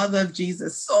Mary, the mother of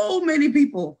Jesus, so many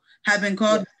people have been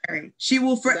called Mary. She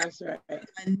will forever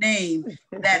a name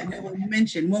that we will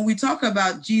mention. When we talk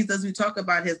about Jesus, we talk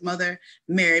about his mother,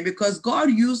 Mary, because God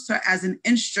used her as an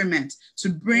instrument to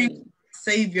bring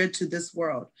Savior to this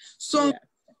world. So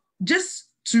just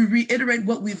to reiterate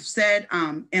what we've said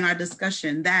in our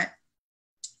discussion, that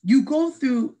you go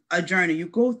through a journey, you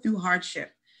go through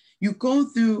hardship, you go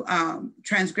through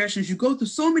transgressions, you go through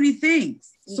so many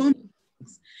things,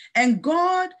 and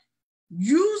God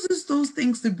uses those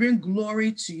things to bring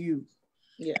glory to you.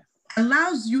 Yeah.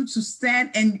 Allows you to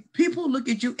stand and people look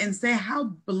at you and say, how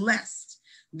blessed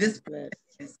this person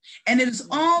is. And it is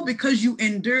all because you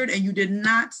endured and you did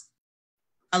not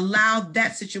allow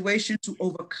that situation to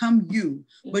overcome you,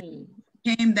 but you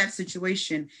became that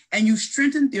situation, and you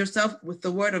strengthened yourself with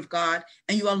the word of God,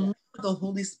 and you allowed the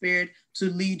Holy Spirit to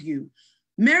lead you.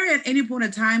 Mary at any point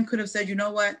in time could have said, you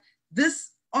know what,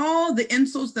 all the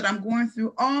insults that I'm going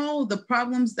through, all the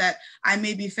problems that I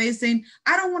may be facing,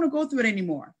 I don't want to go through it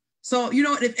anymore. So, you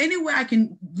know, if any way I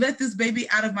can let this baby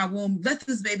out of my womb, let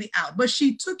this baby out. But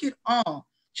she took it all.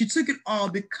 She took it all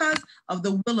because of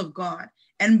the will of God.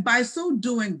 And by so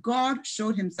doing, God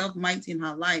showed himself mighty in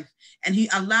her life, and he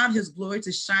allowed his glory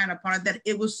to shine upon her, that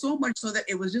it was so much so that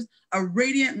it was just a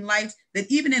radiant light that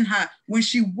even in her, when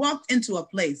she walked into a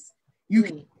place,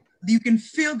 you can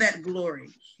feel that glory.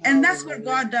 And that's what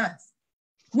God does.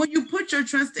 When you put your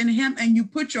trust in him and you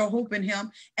put your hope in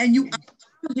him and you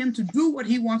allow him to do what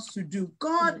he wants to do,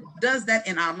 God does that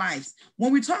in our lives.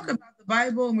 When we talk about the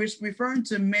Bible and we're referring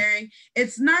to Mary,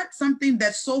 it's not something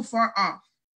that's so far off.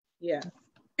 Yeah.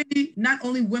 Not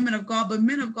only women of God, but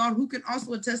men of God who can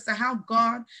also attest to how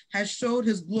God has showed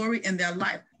his glory in their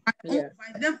life.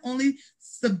 By them only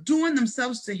subduing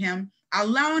themselves to him,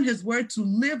 allowing his word to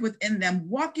live within them,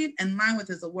 walking in line with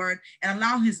his word, and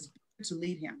allowing his spirit to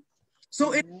lead him.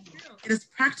 So it is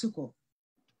practical.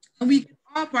 And we can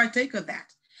all partake of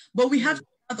that. But we have to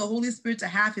allow the Holy Spirit to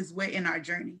have his way in our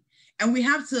journey. And we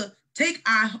have to take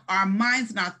our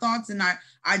minds and our thoughts and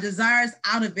our desires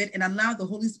out of it and allow the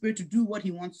Holy Spirit to do what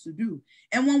he wants to do.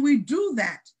 And when we do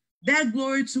that, that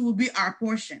glory too will be our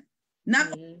portion.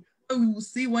 Not only we will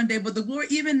see one day, but the glory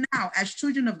even now as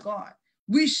children of God.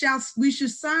 We should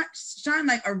shine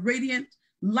like a radiant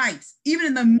light, even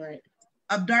in the midst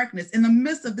of darkness, in the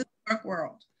midst of this dark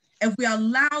world. If we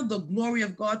allow the glory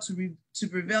of God to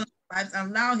prevail in our lives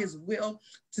and allow his will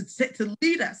to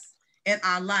lead us in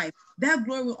our life, that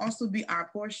glory will also be our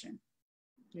portion.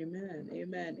 Amen,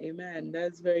 amen, amen.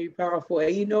 That's very powerful.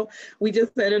 And you know, we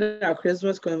just said in our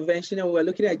Christmas convention, and we're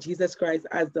looking at Jesus Christ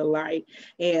as the light,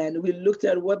 and we looked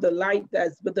at what the light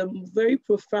does. But the very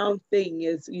profound thing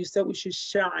is, you said we should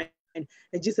shine. And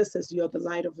Jesus says, you're the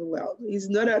light of the world. He's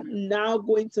not now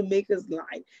going to make us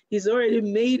light. He's already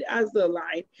made us the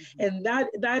light. And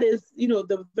that is, you know,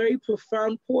 the very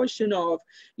profound portion of,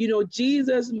 you know,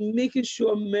 Jesus making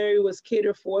sure Mary was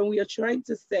catered for. And we are trying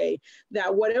to say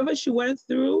that whatever she went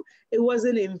through, it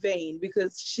wasn't in vain,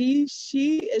 because she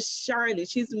is shining.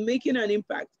 She's making an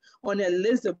impact on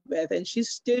Elizabeth, and she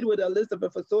stayed with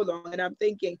Elizabeth for so long. And I'm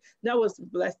thinking that was a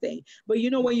blessing. But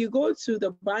you know, when you go to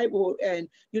the Bible and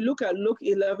you look at Luke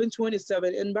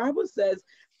 11:27, and Bible says,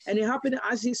 and it happened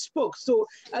as he spoke. So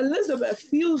Elizabeth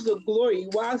feels the glory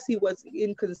whilst he was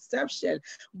in conception.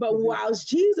 But whilst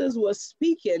Jesus was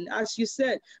speaking, as you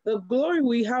said, the glory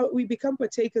we become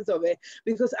partakers of it.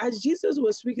 Because as Jesus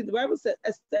was speaking, the Bible said,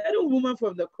 a certain woman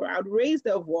from the crowd raised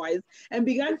her voice and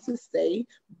began to say,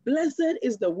 blessed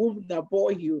is the womb that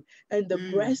bore you and the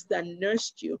breast that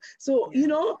nursed you. So, you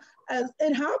know, as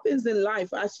it happens in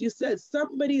life, as you said,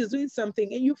 somebody is doing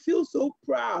something and you feel so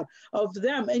proud of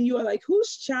them, and you are like,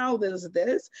 whose child is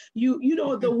this? You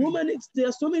know, the woman, there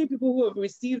are so many people who have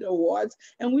received awards,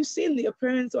 and we've seen the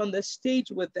appearance on the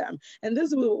stage with them. And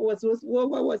this was what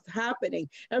was happening.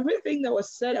 Everything that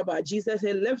was said about Jesus,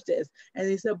 he lived this. And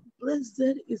he said,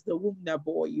 blessed is the womb that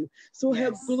bore you. So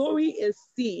her glory is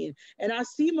seen. And I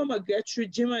see Mama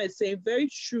Gertrude Jima is saying, very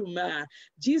true, man.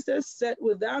 Jesus said,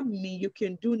 without me, you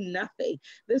can do nothing.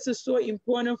 This is so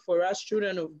important for us,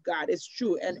 children of God. It's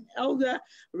true. And Elder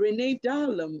Renee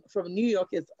Darlem from New York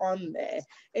is on there.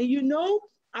 And you know,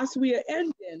 as we are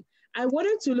ending, I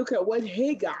wanted to look at what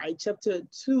Haggai chapter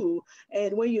 2,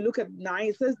 and when you look at 9,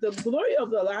 it says the glory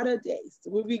of the latter days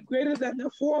will be greater than the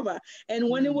former. And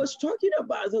when it was talking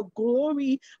about the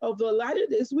glory of the latter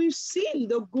days, we've seen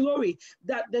the glory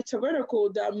that the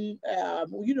tabernacle that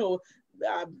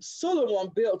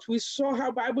Solomon built. We saw how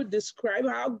Bible describe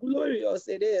how glorious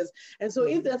it is. And so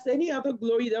if there's any other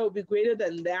glory that will be greater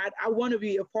than that, I want to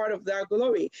be a part of that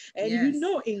glory. And you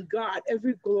know, in God,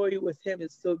 every glory with him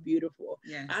is so beautiful.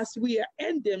 As we are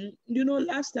ending, you know,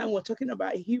 last time we're talking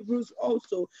about Hebrews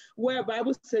also, where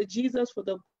Bible said Jesus for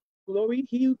the glory,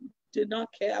 he did not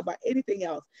care about anything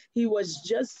else. He was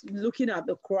just looking at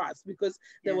the cross because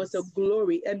there was a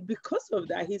glory. And because of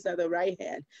that, he's at the right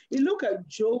hand. You look at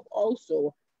Job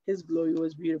also, his glory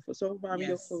was beautiful. So, Mommy,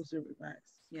 your closing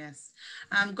remarks. Yes.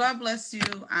 God bless you,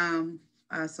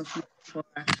 Sophia, for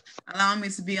allowing me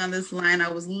to be on this line. I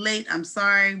was late. I'm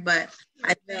sorry, but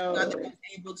I thank God that I was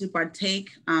able to partake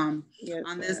on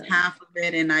this half of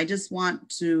it. And I just want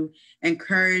to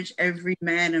encourage every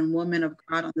man and woman of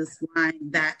God on this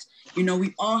line that, you know,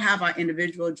 we all have our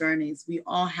individual journeys. We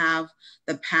all have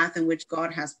the path in which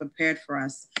God has prepared for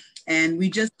us. And we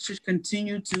just should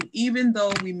continue to, even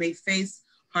though we may face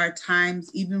hard times,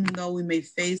 even though we may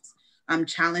face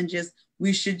challenges,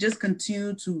 we should just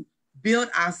continue to build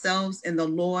ourselves in the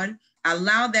Lord,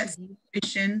 allow that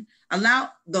situation, allow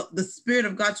the Spirit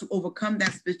of God to overcome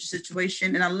that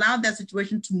situation, and allow that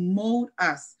situation to mold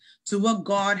us to what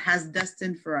God has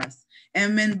destined for us.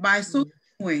 And then by so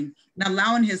doing, and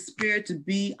allowing his Spirit to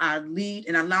be our lead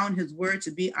and allowing his word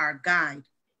to be our guide,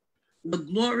 the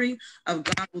glory of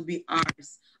God will be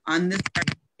ours on this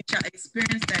earth. We shall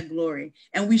experience that glory,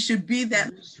 and we should be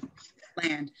that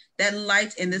land, that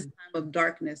light in this time of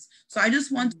darkness. So I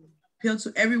just want to appeal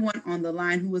to everyone on the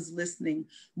line who is listening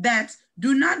that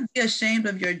do not be ashamed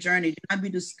of your journey. Do not be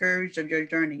discouraged of your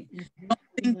journey. Don't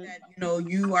think that, you know,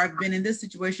 you have been in this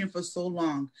situation for so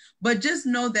long, but just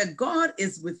know that God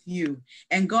is with you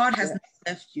and God has not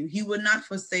left you. He will not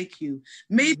forsake you.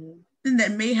 Maybe something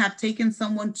that may have taken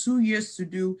someone 2 years to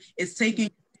do is taking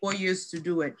 4 years to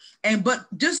do it. But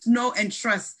just know and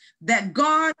trust that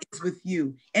God is with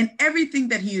you, and everything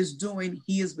that he is doing,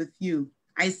 he is with you.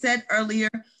 I said earlier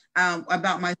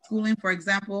about my schooling, for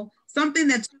example, something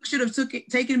that should have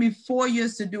taken me 4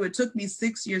 years to do, it took me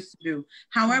 6 years to do.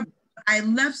 However, I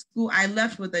left school, I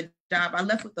left with a job, I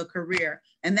left with a career,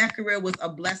 and that career was a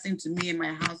blessing to me and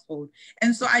my household.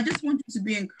 And so I just want you to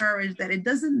be encouraged that it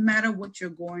doesn't matter what you're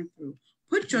going through.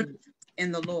 Put your trust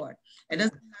in the Lord. It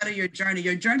doesn't matter your journey.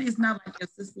 Your journey is not like your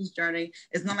sister's journey.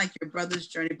 It's not like your brother's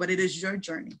journey, but it is your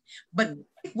journey. But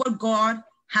what God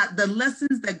has, the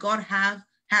lessons that God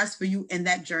has for you in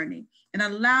that journey, and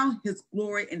allow his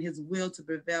glory and his will to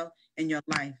prevail in your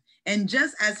life. And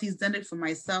just as he's done it for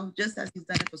myself, just as he's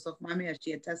done it for Sofmami, as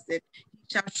she attested, he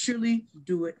shall surely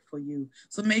do it for you.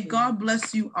 So may God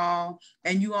bless you all,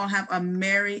 and you all have a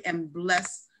merry and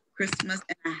blessed Christmas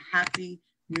and a happy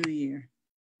New Year.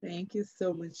 Thank you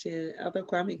so much. And Elder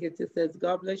Kwame Gifty says,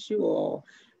 God bless you all.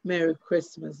 Merry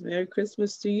Christmas. Merry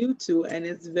Christmas to you too. And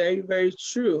it's very, very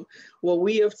true. What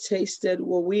we have tasted,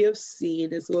 what we have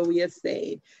seen is what we are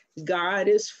saying. God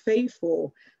is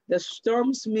faithful. The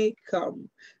storms may come.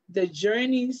 The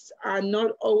journeys are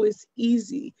not always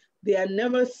easy. They are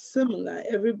never similar.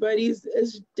 Everybody's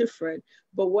is different.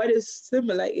 But what is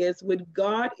similar is with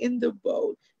God in the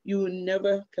boat, you will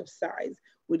never capsize.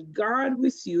 With God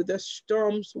with you, the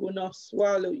storms will not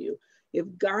swallow you. If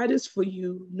God is for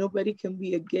you, nobody can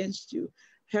be against you.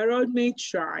 Herod may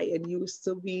try and you will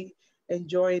still be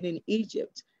enjoying in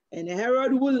Egypt. And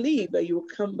Herod will leave, but you will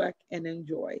come back and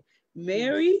enjoy.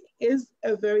 Mary is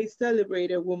a very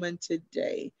celebrated woman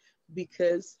today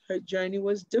because her journey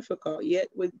was difficult, yet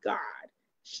with God,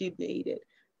 she made it.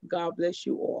 God bless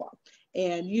you all.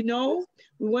 And you know,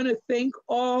 we want to thank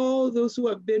all those who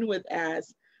have been with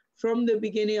us from the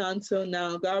beginning until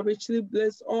now. God richly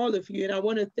bless all of you. And I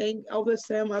want to thank Elder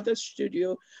Sam at the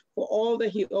studio for all that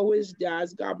he always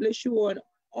does. God bless you all. And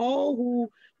all who,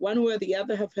 one way or the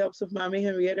other, have helped of Mommy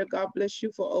Henrietta. God bless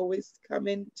you for always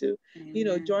coming to, you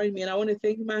know, join me. And I want to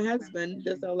thank my husband.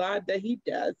 There's a lot that he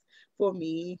does for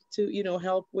me to, you know,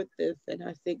 help with this. And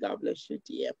I say, God bless you,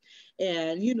 dear.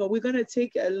 And, you know, we're going to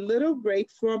take a little break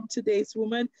from today's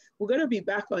woman. We're going to be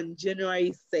back on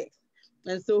January 6th.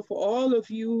 And so for all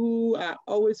of you who are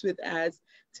always with us,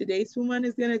 today's woman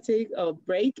is going to take a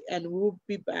break and we'll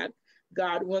be back,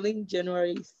 God willing,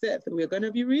 January 5th. We're going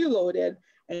to be reloaded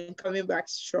and coming back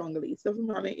strongly. So,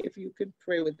 Mommy, if you could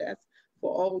pray with us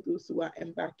for all those who are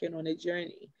embarking on a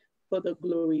journey for the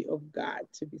glory of God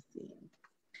to be seen.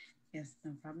 Yes,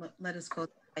 no problem. Let us close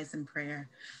our eyes in prayer.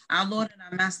 Our Lord and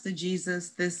our Master Jesus,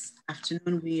 this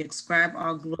afternoon we ascribe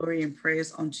our glory and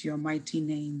praise unto your mighty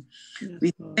name. Yes,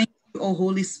 We Lord. thank you, O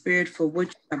Holy Spirit, for what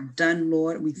you have done,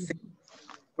 Lord. We thank you for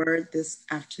the word this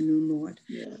afternoon, Lord.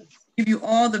 Yes. We give you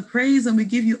all the praise and we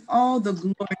give you all the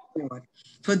glory, Lord,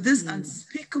 for this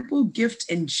unspeakable gift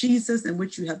in Jesus in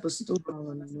which you have bestowed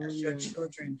upon us as your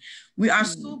children. We are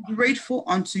so grateful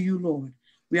unto you, Lord.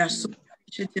 We are so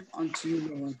appreciative unto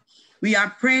you, Lord. We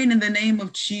are praying in the name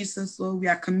of Jesus, Lord. We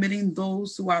are committing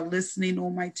those who are listening,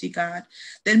 Almighty God,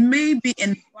 that may be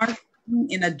embarked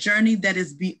in a journey that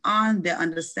is beyond their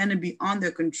understanding, beyond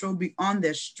their control, beyond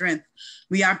their strength.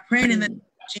 We are praying in the name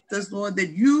of Jesus, Lord, that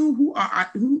you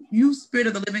you Spirit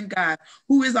of the living God,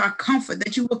 who is our comfort,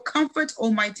 that you will comfort,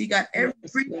 Almighty God,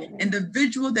 every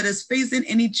individual that is facing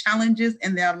any challenges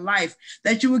in their life,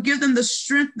 that you will give them the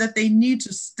strength that they need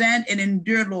to stand and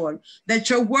endure, Lord, that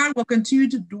your word will continue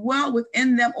to dwell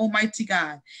within them, Almighty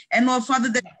God. And Lord, Father,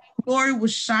 that glory will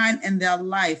shine in their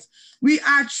life. We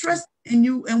are trusting in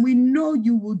you and we know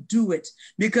you will do it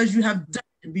because you have done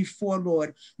it before,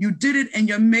 Lord. You did it in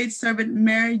your maidservant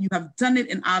Mary. You have done it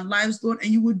in our lives, Lord,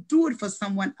 and you will do it for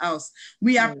someone else.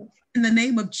 We are in the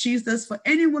name of Jesus for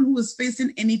anyone who is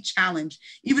facing any challenge,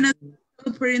 even as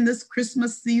celebrating this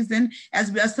Christmas season,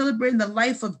 as we are celebrating the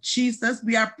life of Jesus,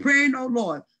 we are praying, oh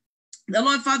Lord, the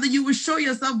Lord Father, you will show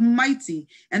yourself mighty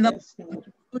and the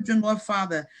children, Lord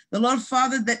Father, the Lord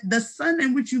Father, that the Son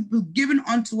in which you've given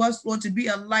unto us, Lord, to be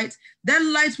a light, that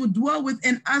light will dwell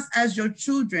within us as your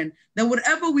children, that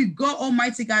wherever we go,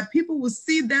 Almighty God, people will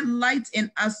see that light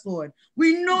in us, Lord.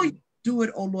 We know you do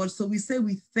it, oh Lord. So we say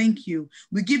we thank you.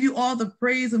 We give you all the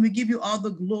praise and we give you all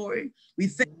the glory. We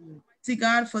thank you, Almighty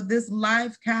God, for this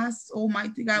live cast,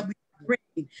 Almighty God. We pray.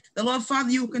 The Lord Father,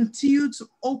 you will continue to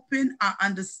open our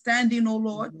understanding, oh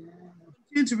Lord.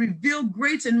 Continue to reveal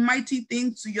great and mighty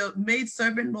things to your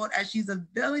maidservant, Lord, as she's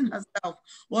availing herself,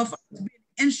 Lord, for to be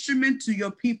an instrument to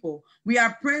your people. We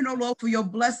are praying, oh Lord, for your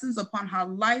blessings upon her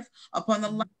life, upon the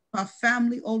life of her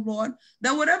family, oh Lord,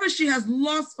 that whatever she has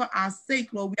lost for our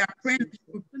sake, Lord, we are praying that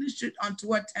you will finish it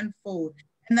unto her tenfold,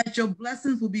 and that your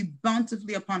blessings will be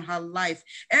bountifully upon her life.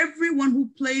 Everyone who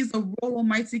plays a role,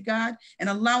 Almighty God, in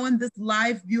allowing this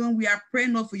live viewing, we are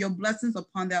praying, Lord, for your blessings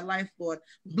upon their life, Lord.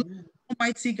 Bless,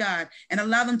 Almighty God, and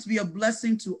allow them to be a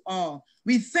blessing to all.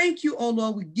 We thank you, oh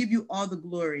Lord. We give you all the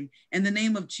glory. In the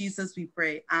name of Jesus, we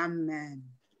pray. Amen.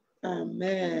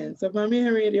 Amen. So, Mami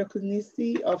Harriet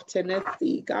Yokunisi of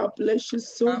Tennessee, God bless you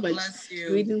so God much. bless you.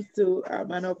 Greetings to our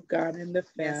man of God and the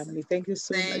family. Yes. Thank you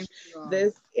so Same much. to you all.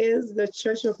 This is the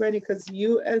Church of Pentecost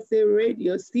USA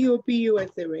Radio, COP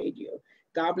USA Radio.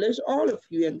 God bless all of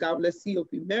you and God bless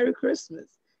COP. Merry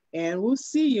Christmas. And we'll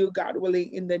see you, God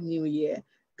willing, in the new year.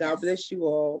 God bless you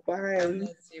all. Bye. God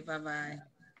bless you. Bye-bye.